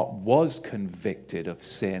heart was convicted of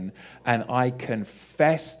sin, and I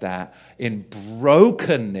confessed that in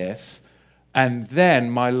brokenness, and then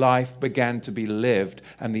my life began to be lived,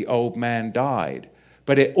 and the old man died.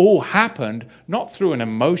 But it all happened not through an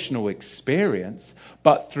emotional experience,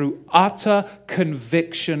 but through utter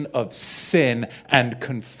conviction of sin and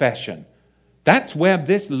confession. That's where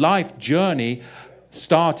this life journey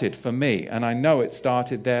started for me, and I know it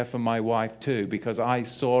started there for my wife too, because I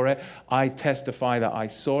saw it. I testify that I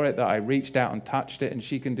saw it, that I reached out and touched it, and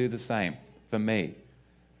she can do the same for me.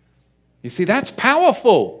 You see, that's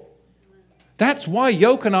powerful. That's why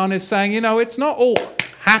Yochanan is saying, it's not all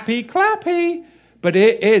happy clappy, but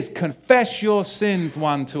it is confess your sins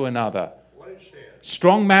one to another.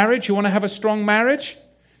 Strong marriage, you want to have a strong marriage?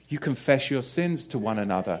 You confess your sins to one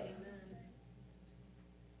another.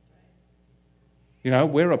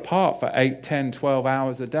 We're apart for 8, 10, 12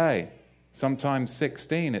 hours a day. Sometimes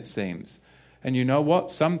 16, it seems. And you know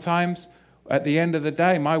what? Sometimes at the end of the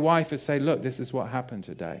day, my wife will say, look, this is what happened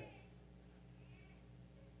today.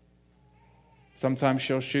 Sometimes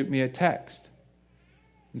she'll shoot me a text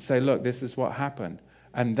and say, look, this is what happened.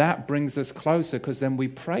 And that brings us closer, because then we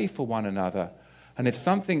pray for one another. And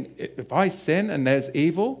if I sin and there's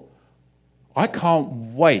evil, I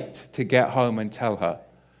can't wait to get home and tell her.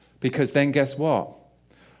 Because then guess what?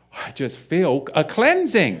 I just feel a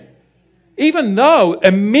cleansing. Even though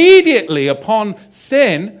immediately upon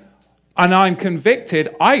sin, and I'm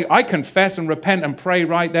convicted, I confess and repent and pray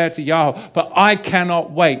right there to Yahweh. But I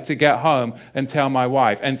cannot wait to get home and tell my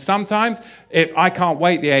wife. And sometimes, if I can't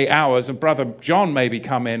wait the 8 hours, and Brother John maybe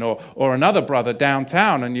come in, or another brother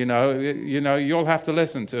downtown, and you'll have to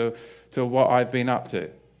listen to what I've been up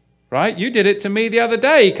to. Right? You did it to me the other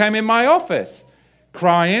day. He came in my office.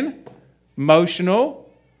 Crying, emotional,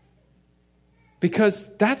 because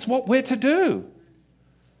that's what we're to do.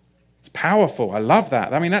 It's powerful. I love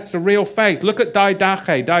that. I mean, that's the real faith. Look at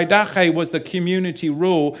Didache. Didache was the community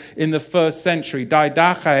rule in the first century.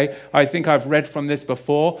 Didache, I think I've read from this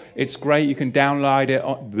before. It's great. You can download it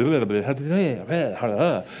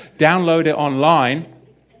online.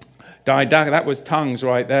 Didache, that was tongues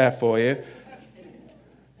right there for you.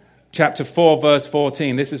 Chapter 4, verse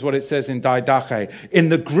 14. This is what it says in Didache. In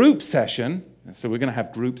the group session, so we're going to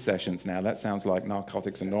have group sessions now. That sounds like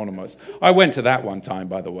Narcotics Anonymous. I went to that one time,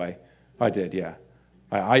 by the way. I did, yeah.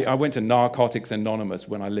 I went to Narcotics Anonymous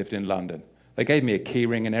when I lived in London. They gave me a key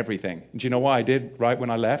ring and everything. And do you know what I did right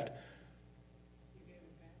when I left?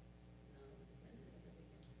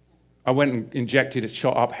 I went and injected a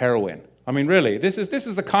shot up heroin. I mean, really, this is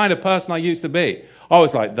the kind of person I used to be. I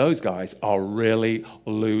was like, those guys are really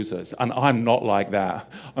losers. And I'm not like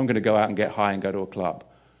that. I'm going to go out and get high and go to a club.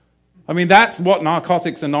 I mean, that's what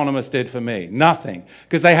Narcotics Anonymous did for me. Nothing.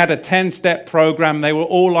 Because they had a 10-step program. They were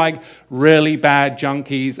all like really bad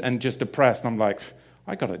junkies and just depressed. And I'm like,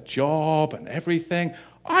 I got a job and everything.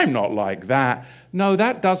 I'm not like that. No,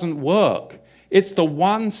 that doesn't work. It's the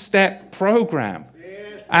one-step program.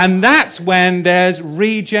 And that's when there's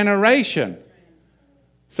regeneration.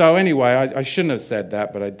 So anyway, I shouldn't have said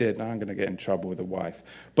that, but I did. Now I'm going to get in trouble with the wife.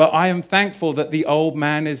 But I am thankful that the old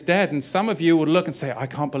man is dead. And some of you would look and say, I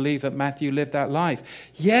can't believe that Matthew lived that life.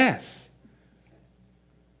 Yes.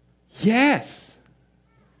 Yes.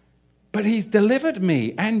 But he's delivered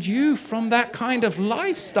me and you from that kind of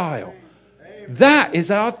lifestyle. That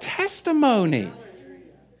is our testimony.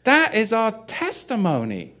 That is our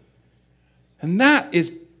testimony. And that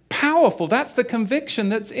is powerful. That's the conviction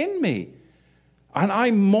that's in me. And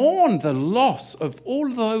I mourn the loss of all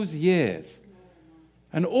those years.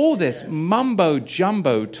 And all this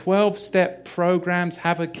mumbo-jumbo 12-step programs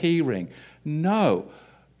have a key ring. No,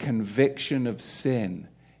 conviction of sin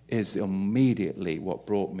is immediately what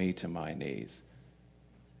brought me to my knees.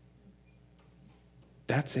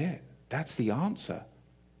 That's it. That's the answer.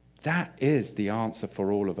 That is the answer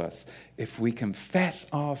for all of us. If we confess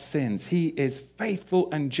our sins, he is faithful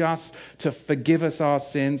and just to forgive us our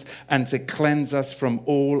sins and to cleanse us from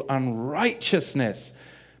all unrighteousness.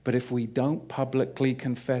 But if we don't publicly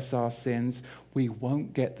confess our sins, we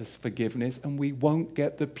won't get this forgiveness and we won't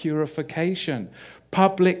get the purification.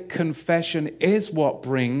 Public confession is what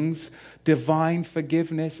brings divine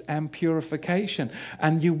forgiveness and purification.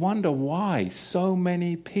 And you wonder why so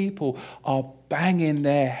many people are banging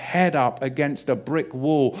their head up against a brick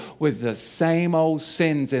wall with the same old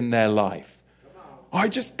sins in their life. I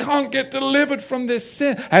just can't get delivered from this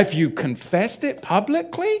sin. Have you confessed it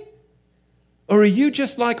publicly? Or are you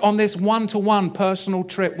just like on this one-to-one personal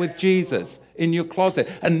trip with Jesus in your closet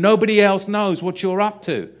and nobody else knows what you're up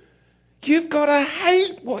to? You've got to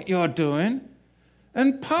hate what you're doing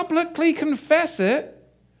and publicly confess it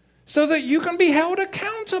so that you can be held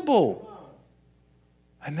accountable.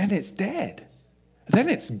 And then it's dead. Then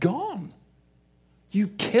it's gone. You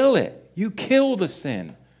kill it. You kill the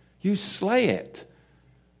sin. You slay it.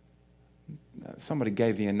 Somebody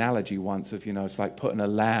gave the analogy once of, it's like putting a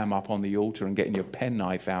lamb up on the altar and getting your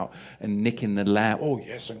penknife out and nicking the lamb. Oh,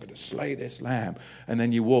 yes, I'm going to slay this lamb. And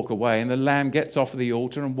then you walk away and the lamb gets off of the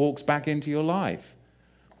altar and walks back into your life.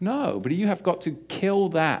 No, but you have got to kill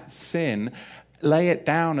that sin, lay it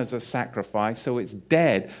down as a sacrifice so it's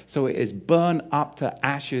dead, so it is burned up to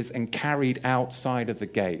ashes and carried outside of the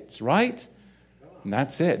gates, right? And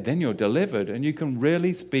that's it. Then you're delivered and you can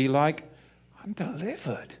really be like, I'm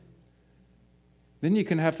delivered. Then you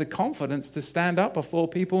can have the confidence to stand up before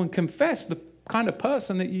people and confess the kind of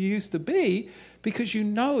person that you used to be because you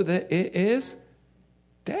know that it is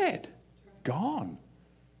dead, gone,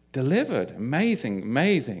 delivered. Amazing,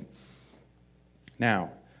 amazing.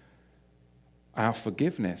 Now, our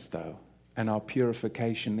forgiveness, though, and our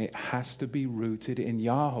purification, it has to be rooted in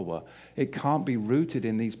Yahweh. It can't be rooted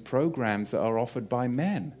in these programs that are offered by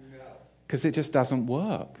men because it just doesn't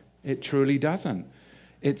work. It truly doesn't.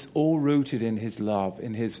 It's all rooted in his love,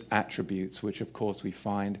 in his attributes, which, of course, we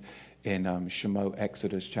find in Shemot,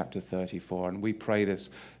 Exodus chapter 34. And we pray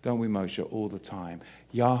this, don't we, Moshe, all the time.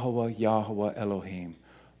 Yahweh, Yahweh Elohim,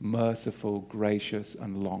 merciful, gracious,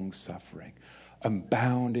 and long-suffering,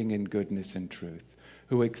 abounding in goodness and truth,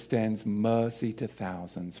 who extends mercy to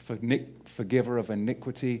thousands, forgiver of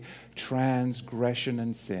iniquity, transgression,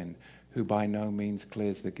 and sin, who by no means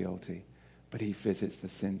clears the guilty, but he visits the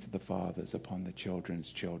sins of the fathers upon the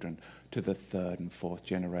children's children to the third and fourth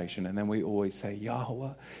generation. And then we always say, Yahweh,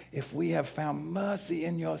 if we have found mercy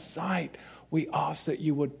in your sight, we ask that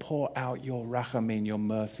you would pour out your rachamim, your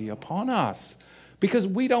mercy upon us. Because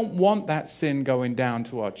we don't want that sin going down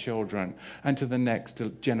to our children and to the next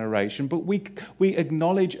generation. But we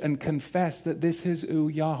acknowledge and confess that this is who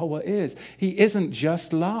Yahweh is. He isn't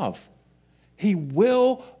just love. He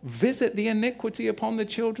will visit the iniquity upon the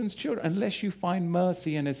children's children unless you find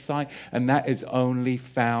mercy in his sight. And that is only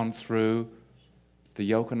found through, the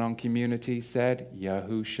Yochanan community said,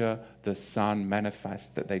 Yahusha, the Son,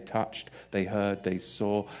 manifest, that they touched, they heard, they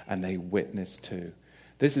saw, and they witnessed to.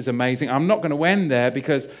 This is amazing. I'm not going to end there,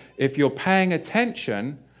 because if you're paying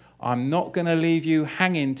attention, I'm not going to leave you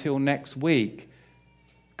hanging till next week,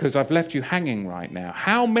 because I've left you hanging right now.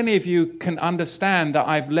 How many of you can understand that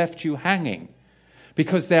I've left you hanging?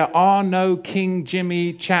 Because there are no King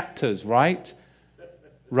Jimmy chapters, right?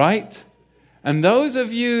 Right? And those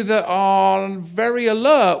of you that are very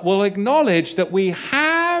alert will acknowledge that we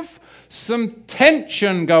have some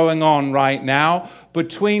tension going on right now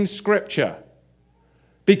between Scripture.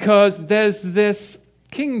 Because there's this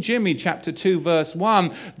King Jimmy chapter 2 verse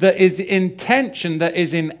 1 that is in tension, that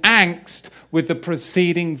is in angst with the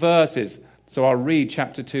preceding verses. So I'll read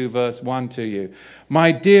chapter 2 verse 1 to you.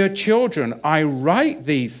 My dear children, I write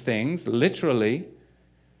these things, literally,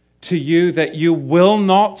 to you that you will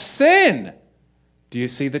not sin. Do you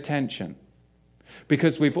see the tension?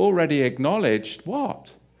 Because we've already acknowledged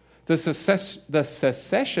what? The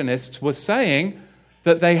secessionists were saying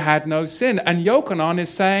that they had no sin. And Yochanan is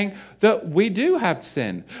saying that we do have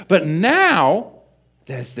sin. But now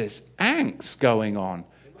there's this angst going on.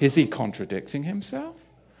 Is he contradicting himself?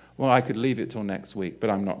 Well, I could leave it till next week, but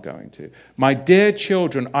I'm not going to. My dear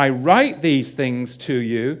children, I write these things to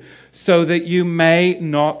you so that you may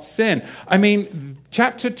not sin. I mean,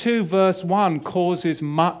 chapter 2, verse 1 causes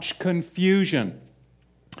much confusion.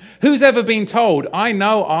 Who's ever been told? I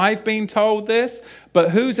know I've been told this,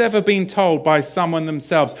 but who's ever been told by someone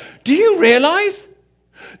themselves? Do you realize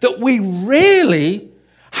that we really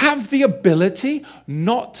have the ability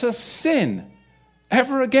not to sin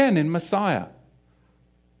ever again in Messiah?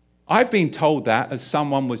 I've been told that as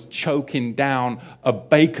someone was choking down a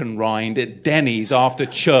bacon rind at Denny's after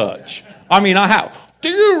church. I mean, I have. Do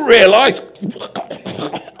you realize?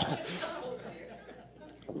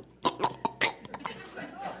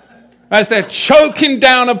 As they're choking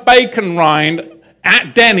down a bacon rind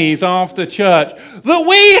at Denny's after church, that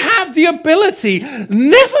we have the ability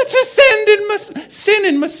never to sin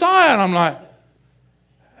in Messiah. And I'm like,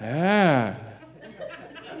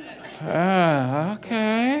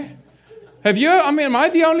 okay. Have you, am I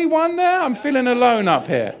the only one there? I'm feeling alone up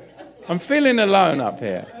here.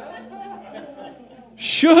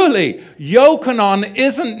 Surely, Yochanan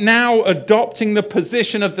isn't now adopting the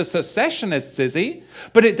position of the secessionists, is he?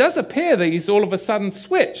 But it does appear that he's all of a sudden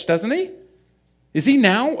switched, doesn't he? Is he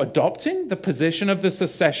now adopting the position of the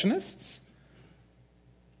secessionists?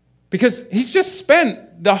 Because he's just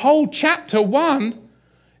spent the whole chapter 1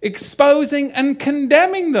 exposing and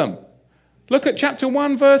condemning them. Look at chapter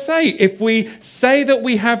 1, verse 8. If we say that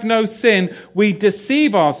we have no sin, we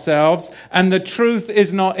deceive ourselves and the truth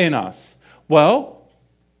is not in us. Well,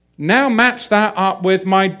 now match that up with,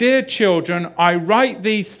 my dear children, I write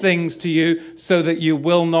these things to you so that you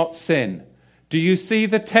will not sin. Do you see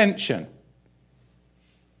the tension?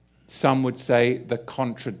 Some would say the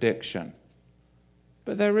contradiction.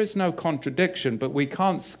 But there is no contradiction, but we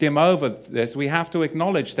can't skim over this. We have to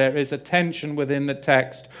acknowledge there is a tension within the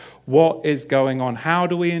text. What is going on? How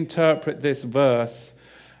do we interpret this verse?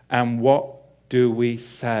 And what do we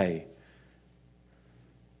say?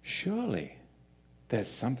 Surely there's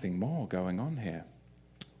something more going on here.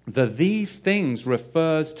 These things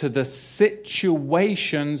refers to the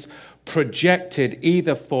situations projected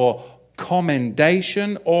either for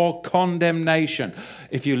commendation or condemnation.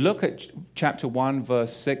 If you look at chapter 1,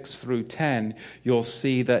 verse 6 through 10, you'll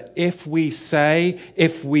see that if we say,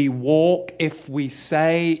 if we walk, if we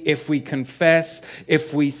say, if we confess,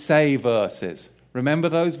 if we say verses. Remember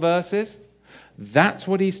those verses? That's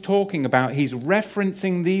what he's talking about. He's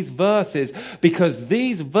referencing these verses because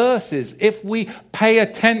these verses, if we pay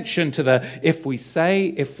attention to the if we say,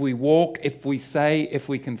 if we walk, if we say, if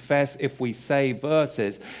we confess, if we say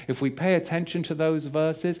verses, if we pay attention to those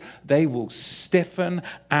verses, they will stiffen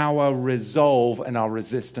our resolve and our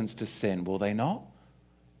resistance to sin, will they not?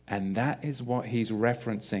 And that is what he's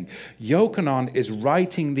referencing. Yochanan is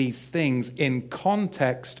writing these things in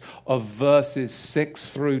context of verses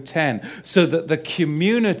 6 through 10, so that the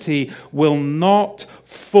community will not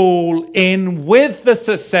fall in with the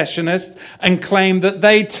secessionists and claim that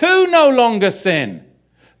they too no longer sin.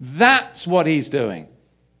 That's what he's doing.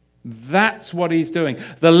 That's what he's doing.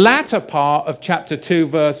 The latter part of chapter 2,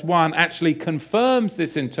 verse 1 actually confirms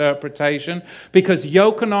this interpretation because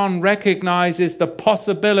Yochanan recognizes the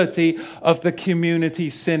possibility of the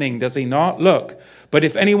community sinning, does he not? Look, but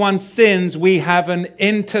if anyone sins, we have an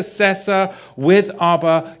intercessor with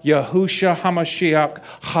Abba, Yahushua HaMashiach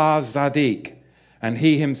HaZadik. And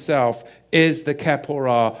he himself is the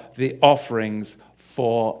Keporah, the offerings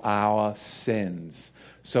for our sins.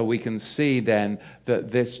 So we can see then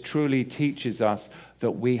that this truly teaches us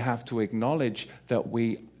that we have to acknowledge that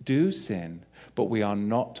we do sin, but we are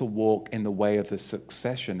not to walk in the way of the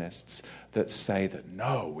successionists that say that,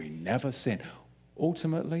 no, we never sin.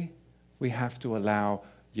 Ultimately, we have to allow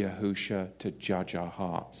Yahushua to judge our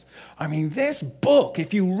hearts. I mean, this book,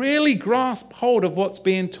 if you really grasp hold of what's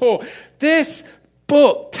being taught, this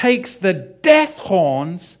book takes the death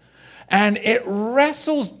horns and it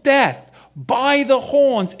wrestles death by the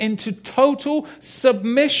horns into total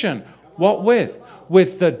submission. What with?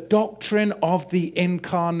 With the doctrine of the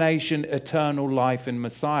incarnation, eternal life in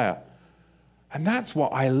Messiah. And that's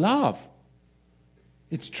what I love.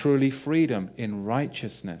 It's truly freedom in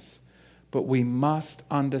righteousness. But we must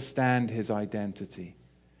understand his identity.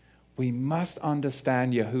 We must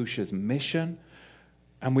understand Yahushua's mission.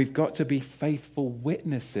 And we've got to be faithful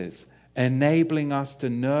witnesses, enabling us to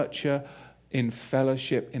nurture in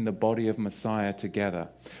fellowship in the body of Messiah together.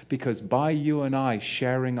 Because by you and I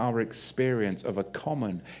sharing our experience of a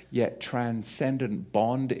common yet transcendent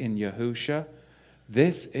bond in Yahushua,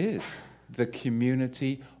 this is the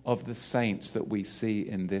community of the saints that we see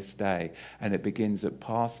in this day. And it begins at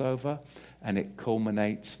Passover and it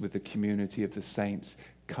culminates with the community of the saints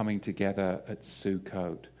coming together at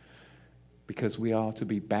Sukkot. Because we are to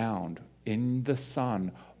be bound in the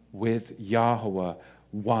Son with Yahweh,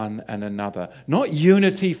 one and another. Not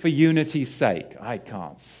unity for unity's sake. I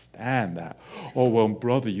can't stand that. Oh, well,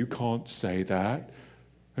 brother, you can't say that.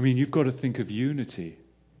 I mean, you've got to think of unity.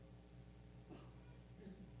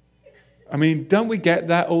 I mean, don't we get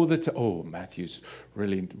that all the time? Oh, Matthew's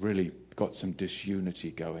really got some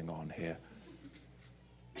disunity going on here.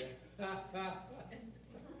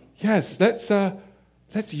 Yes,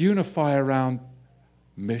 let's unify around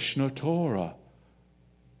Mishnah Torah,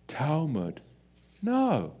 Talmud.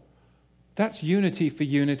 No, that's unity for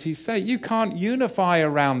unity's sake. You can't unify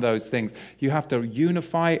around those things. You have to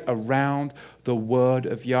unify around the word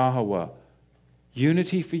of Yahweh.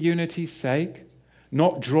 Unity for unity's sake,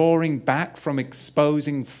 not drawing back from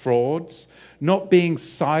exposing frauds, not being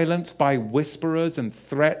silenced by whisperers and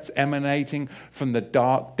threats emanating from the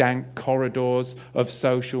dark, dank corridors of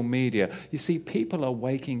social media. You see, people are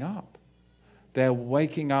waking up. They're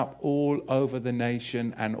waking up all over the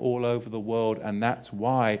nation and all over the world, and that's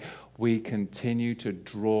why we continue to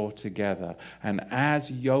draw together. And as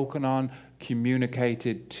Yochanan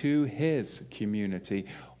communicated to his community,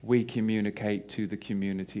 we communicate to the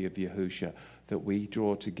community of Yahushua, that we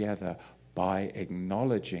draw together by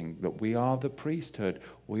acknowledging that we are the priesthood,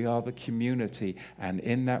 we are the community, and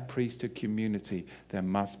in that priesthood community there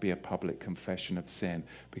must be a public confession of sin,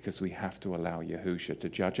 because we have to allow Yahushua to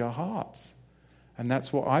judge our hearts. And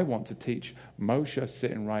that's what I want to teach Moshe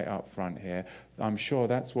sitting right up front here. I'm sure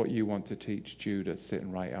that's what you want to teach Judah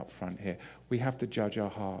sitting right up front here. We have to judge our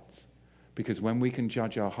hearts. Because when we can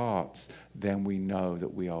judge our hearts, then we know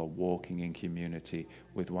that we are walking in community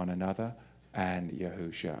with one another and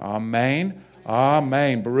Yahushua. Amen.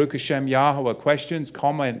 Amen. Baruch Hashem Yahweh. Questions,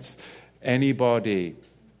 comments? Anybody?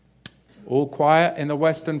 All quiet in the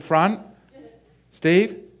western front?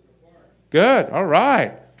 Steve? Good. All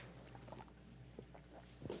right.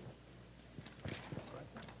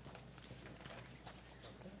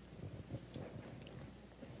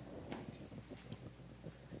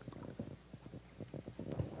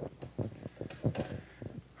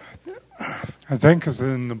 I think it's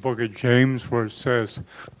in the book of James where it says,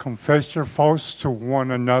 confess your faults to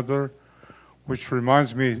one another, which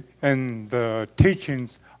reminds me in the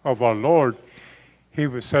teachings of our Lord, he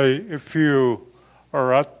would say, if you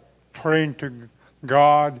are out praying to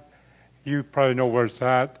God, you probably know where it's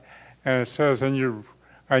at, and it says in your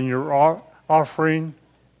offering,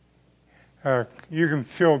 you can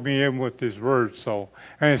fill me in with these words. So,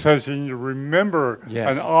 and it says, and you remember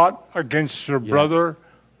an ought against your brother,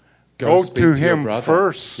 go to him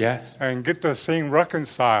first, and get the thing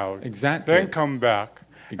reconciled. Exactly. Then come back.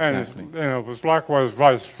 Exactly. And it was likewise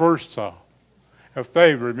vice versa. If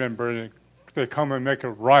they remember, they come and make it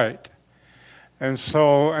right. And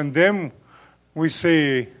so, and then we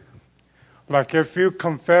see, like if you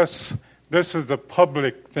confess, this is the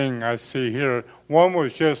public thing I see here. One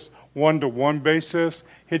was just one-to-one basis.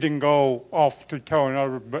 He didn't go off to telling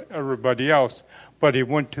everybody else, but he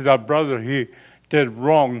went to that brother he did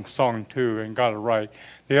wrong song to and got it right.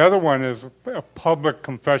 The other one is a public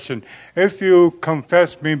confession. If you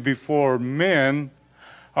confess me before men,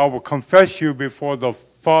 I will confess you before the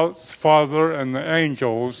Father and the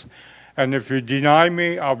angels. And if you deny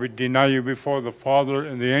me, I will deny you before the Father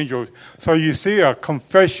and the angels. So you see a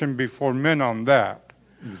confession before men on that.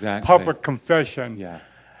 Exactly. Public confession. Yeah.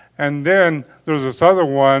 And then there's this other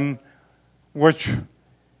one, which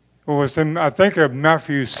was in, I think, of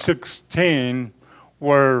Matthew 16,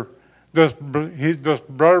 where this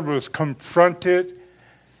brother was confronted,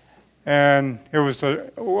 and it was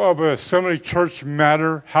of an assembly church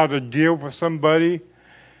matter, how to deal with somebody.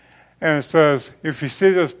 And it says, if you see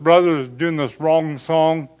this brother is doing this wrong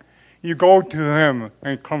song, you go to him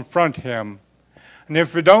and confront him. And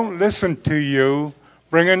if he don't listen to you,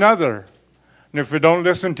 bring another. And if he don't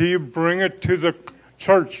listen to you, bring it to the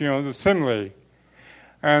church, the assembly.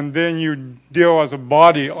 And then you deal as a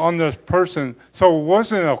body on this person. So it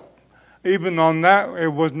wasn't even on that, it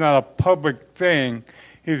was not a public thing.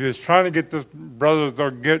 He was trying to get this brother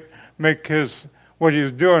to make what he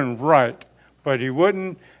was doing right. But he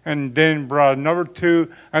wouldn't, and then brought number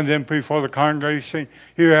two, and then before the congregation.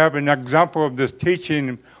 You have an example of this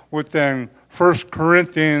teaching within 1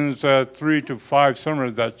 Corinthians 3 to 5, some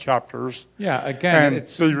of the chapters. Yeah, again,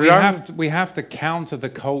 we have to counter the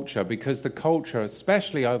culture, because the culture,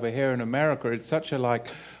 especially over here in America, it's such a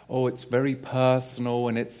it's very personal,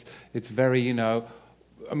 and it's very, our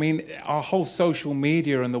whole social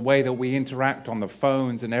media and the way that we interact on the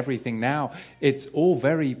phones and everything now, it's all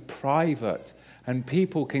very private. And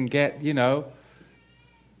people can get, they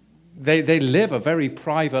live a very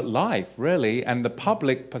private life, really. And the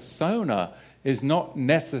public persona is not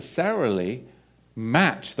necessarily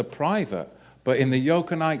match the private. But in the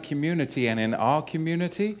Yokonite community and in our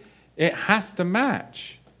community, it has to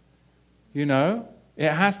match. It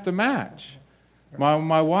has to match.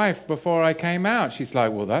 My wife, before I came out, she's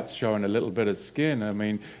like, well, that's showing a little bit of skin. I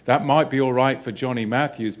mean, that might be all right for Johnny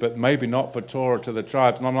Matthews, but maybe not for Torah to the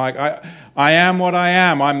Tribes. And I'm like, I am what I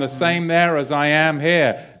am. I'm the same there as I am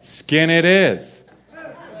here. Skin it is.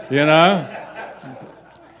 And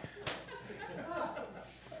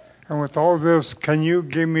with all this, can you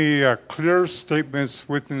give me clear statements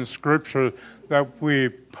within Scripture that we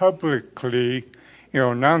publicly,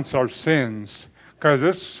 announce our sins?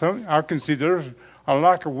 Because I can see there's a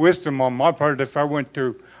lack of wisdom on my part if I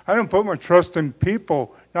don't put my trust in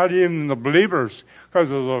people, not even the believers,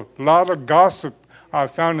 because there's a lot of gossip I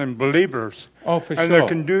found in believers. Oh, for sure. And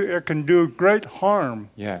it can do great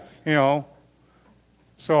harm. Yes.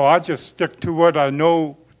 So I just stick to what I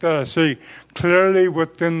know that I see clearly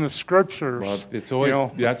within the Scriptures. Well, it's always,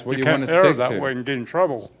 that's what you want to stick to. You can't err that way and get in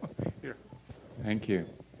trouble. Thank you.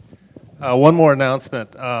 One more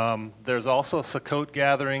announcement. There's also a Sukkot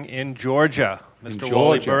gathering in Georgia. Mr.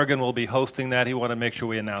 Wally Bergen will be hosting that. He wanted to make sure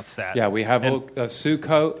we announce that. Yeah, we have a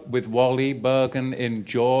Sukkot with Wally Bergen in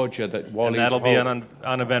Georgia that Wally's and that'll be on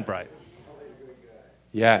Eventbrite.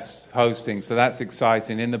 Yes, hosting. So that's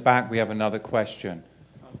exciting. In the back, we have another question.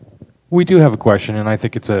 We do have a question, and I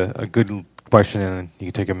think it's a good question, and you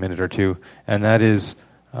can take a minute or two. And that is,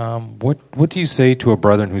 what do you say to a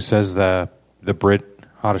brother who says the Brit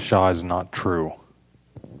Hadashah is not true?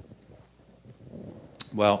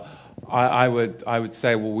 Well, I would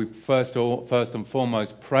say, well, we first and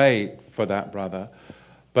foremost pray for that brother,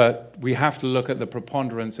 but we have to look at the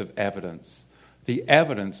preponderance of evidence. The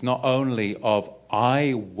evidence not only of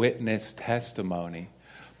eyewitness testimony,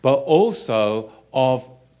 but also of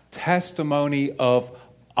testimony of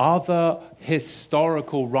other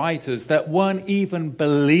historical writers that weren't even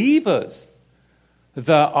believers,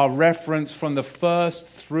 that are referenced from the 1st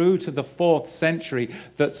through to the 4th century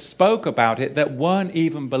that spoke about it, that weren't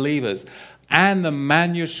even believers, and the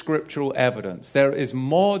manuscriptural evidence. There is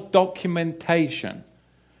more documentation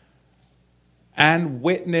and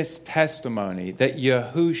witness testimony that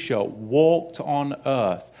Yahushua walked on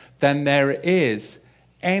earth than there is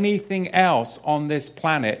anything else on this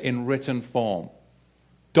planet in written form,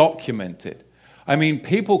 documented. I mean,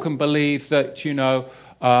 people can believe that,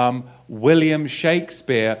 William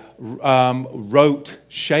Shakespeare wrote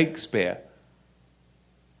Shakespeare.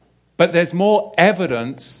 But there's more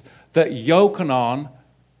evidence that Yochanan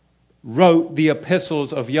wrote the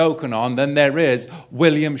epistles of Yochanan than there is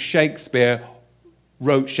William Shakespeare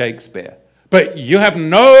wrote Shakespeare. But you have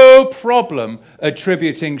no problem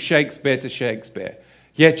attributing Shakespeare to Shakespeare.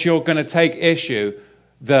 Yet you're going to take issue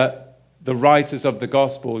that the writers of the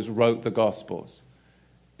Gospels wrote the Gospels.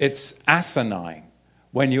 It's asinine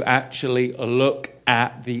when you actually look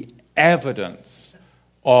at the evidence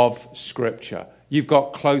of Scripture. You've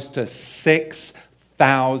got close to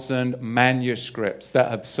 6,000 manuscripts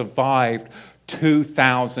that have survived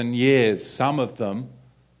 2,000 years, some of them,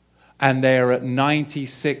 and they're at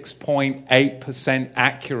 96.8%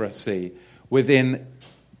 accuracy within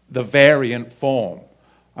the variant form.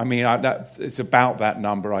 I mean, it's about that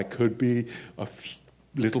number. I could be a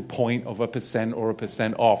little point of a percent or a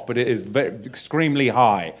percent off, but it is extremely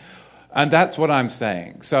high. And that's what I'm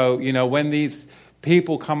saying. So, when these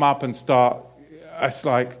people come up and start, it's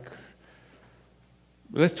like,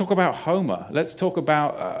 let's talk about Homer. Let's talk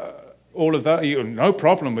about all of that. No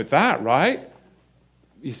problem with that, right?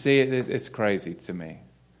 You see, it's crazy to me.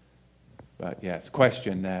 But yes,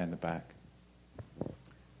 question there in the back.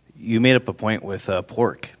 You made up a point with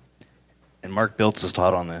pork, and Mark Biltz has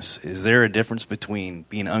taught on this. Is there a difference between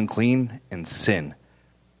being unclean and sin?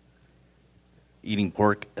 Eating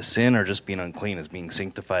pork a sin, or just being unclean as being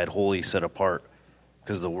sanctified, holy, set apart?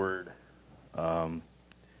 Because the word tahor,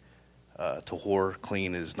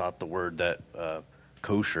 clean, is not the word that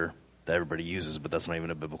kosher that everybody uses, but that's not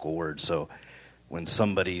even a biblical word. So when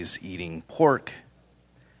somebody's eating pork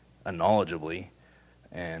unknowledgeably,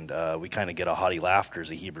 and we kind of get a haughty laughter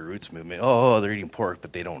as a Hebrew roots movement. Oh, they're eating pork,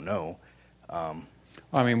 but they don't know. I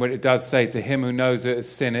mean, what it does say, to him who knows it is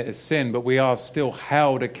sin, but we are still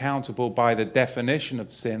held accountable by the definition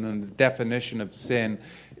of sin, and the definition of sin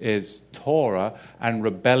is Torah, and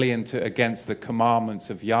rebellion against the commandments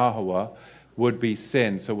of Yahweh would be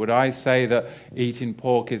sin. So would I say that eating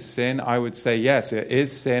pork is sin? I would say yes, it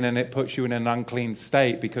is sin, and it puts you in an unclean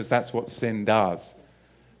state, because that's what sin does.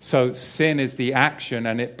 So sin is the action,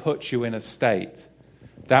 and it puts you in a state.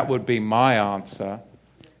 That would be my answer.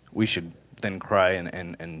 We should then cry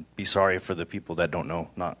and be sorry for the people that don't know,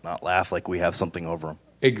 not laugh like we have something over them.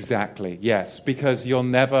 Exactly, yes, because you'll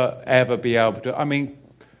never, ever be able to. I mean,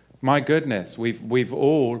 my goodness, we've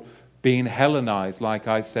all been Hellenized, like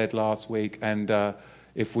I said last week, and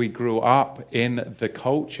if we grew up in the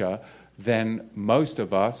culture, then most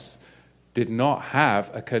of us did not have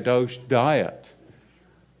a Kadosh diet.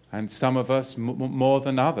 And some of us more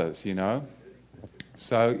than others,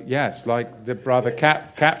 So, yes, like the brother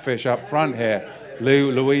Catfish up front here,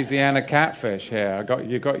 Louisiana Catfish here.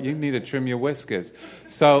 You need to trim your whiskers.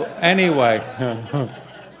 So, anyway,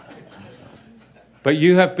 but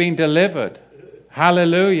you have been delivered.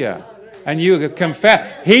 Hallelujah. And you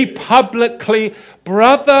confess. He publicly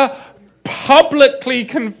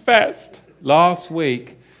confessed last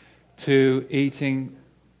week to eating,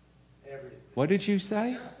 what did you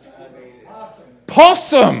say?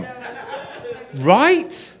 Possum,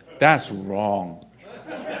 right? That's wrong.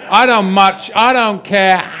 I don't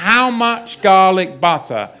care how much garlic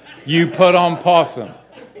butter you put on possum.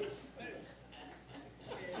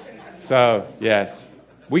 So, yes,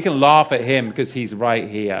 we can laugh at him because he's right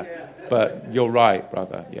here. But you're right,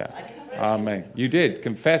 brother. Yeah. Amen. You did,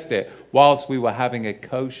 confessed it whilst we were having a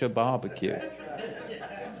kosher barbecue.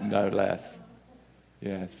 No less.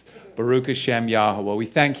 Yes. Baruch Hashem Yahweh. We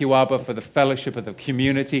thank you, Abba, for the fellowship of the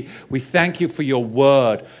community. We thank you for your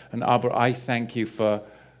word. And Abba, I thank you for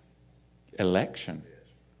election.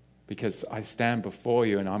 Because I stand before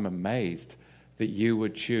you and I'm amazed that you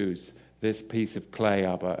would choose this piece of clay,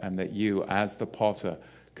 Abba, and that you, as the potter,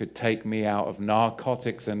 could take me out of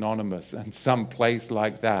Narcotics Anonymous and some place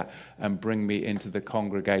like that and bring me into the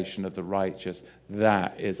congregation of the righteous.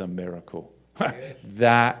 That is a miracle.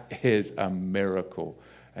 That is a miracle.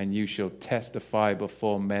 And you shall testify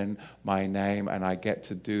before men my name, and I get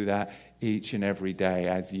to do that each and every day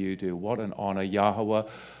as you do. What an honor. Yahweh,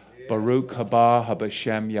 Baruch haba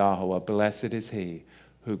habashem Yahweh. Blessed is he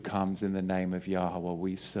who comes in the name of Yahweh.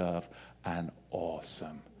 We serve an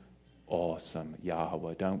awesome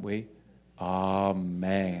Yahweh, don't we?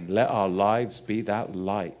 Amen. Let our lives be that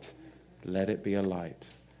light. Let it be a light.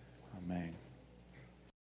 Amen.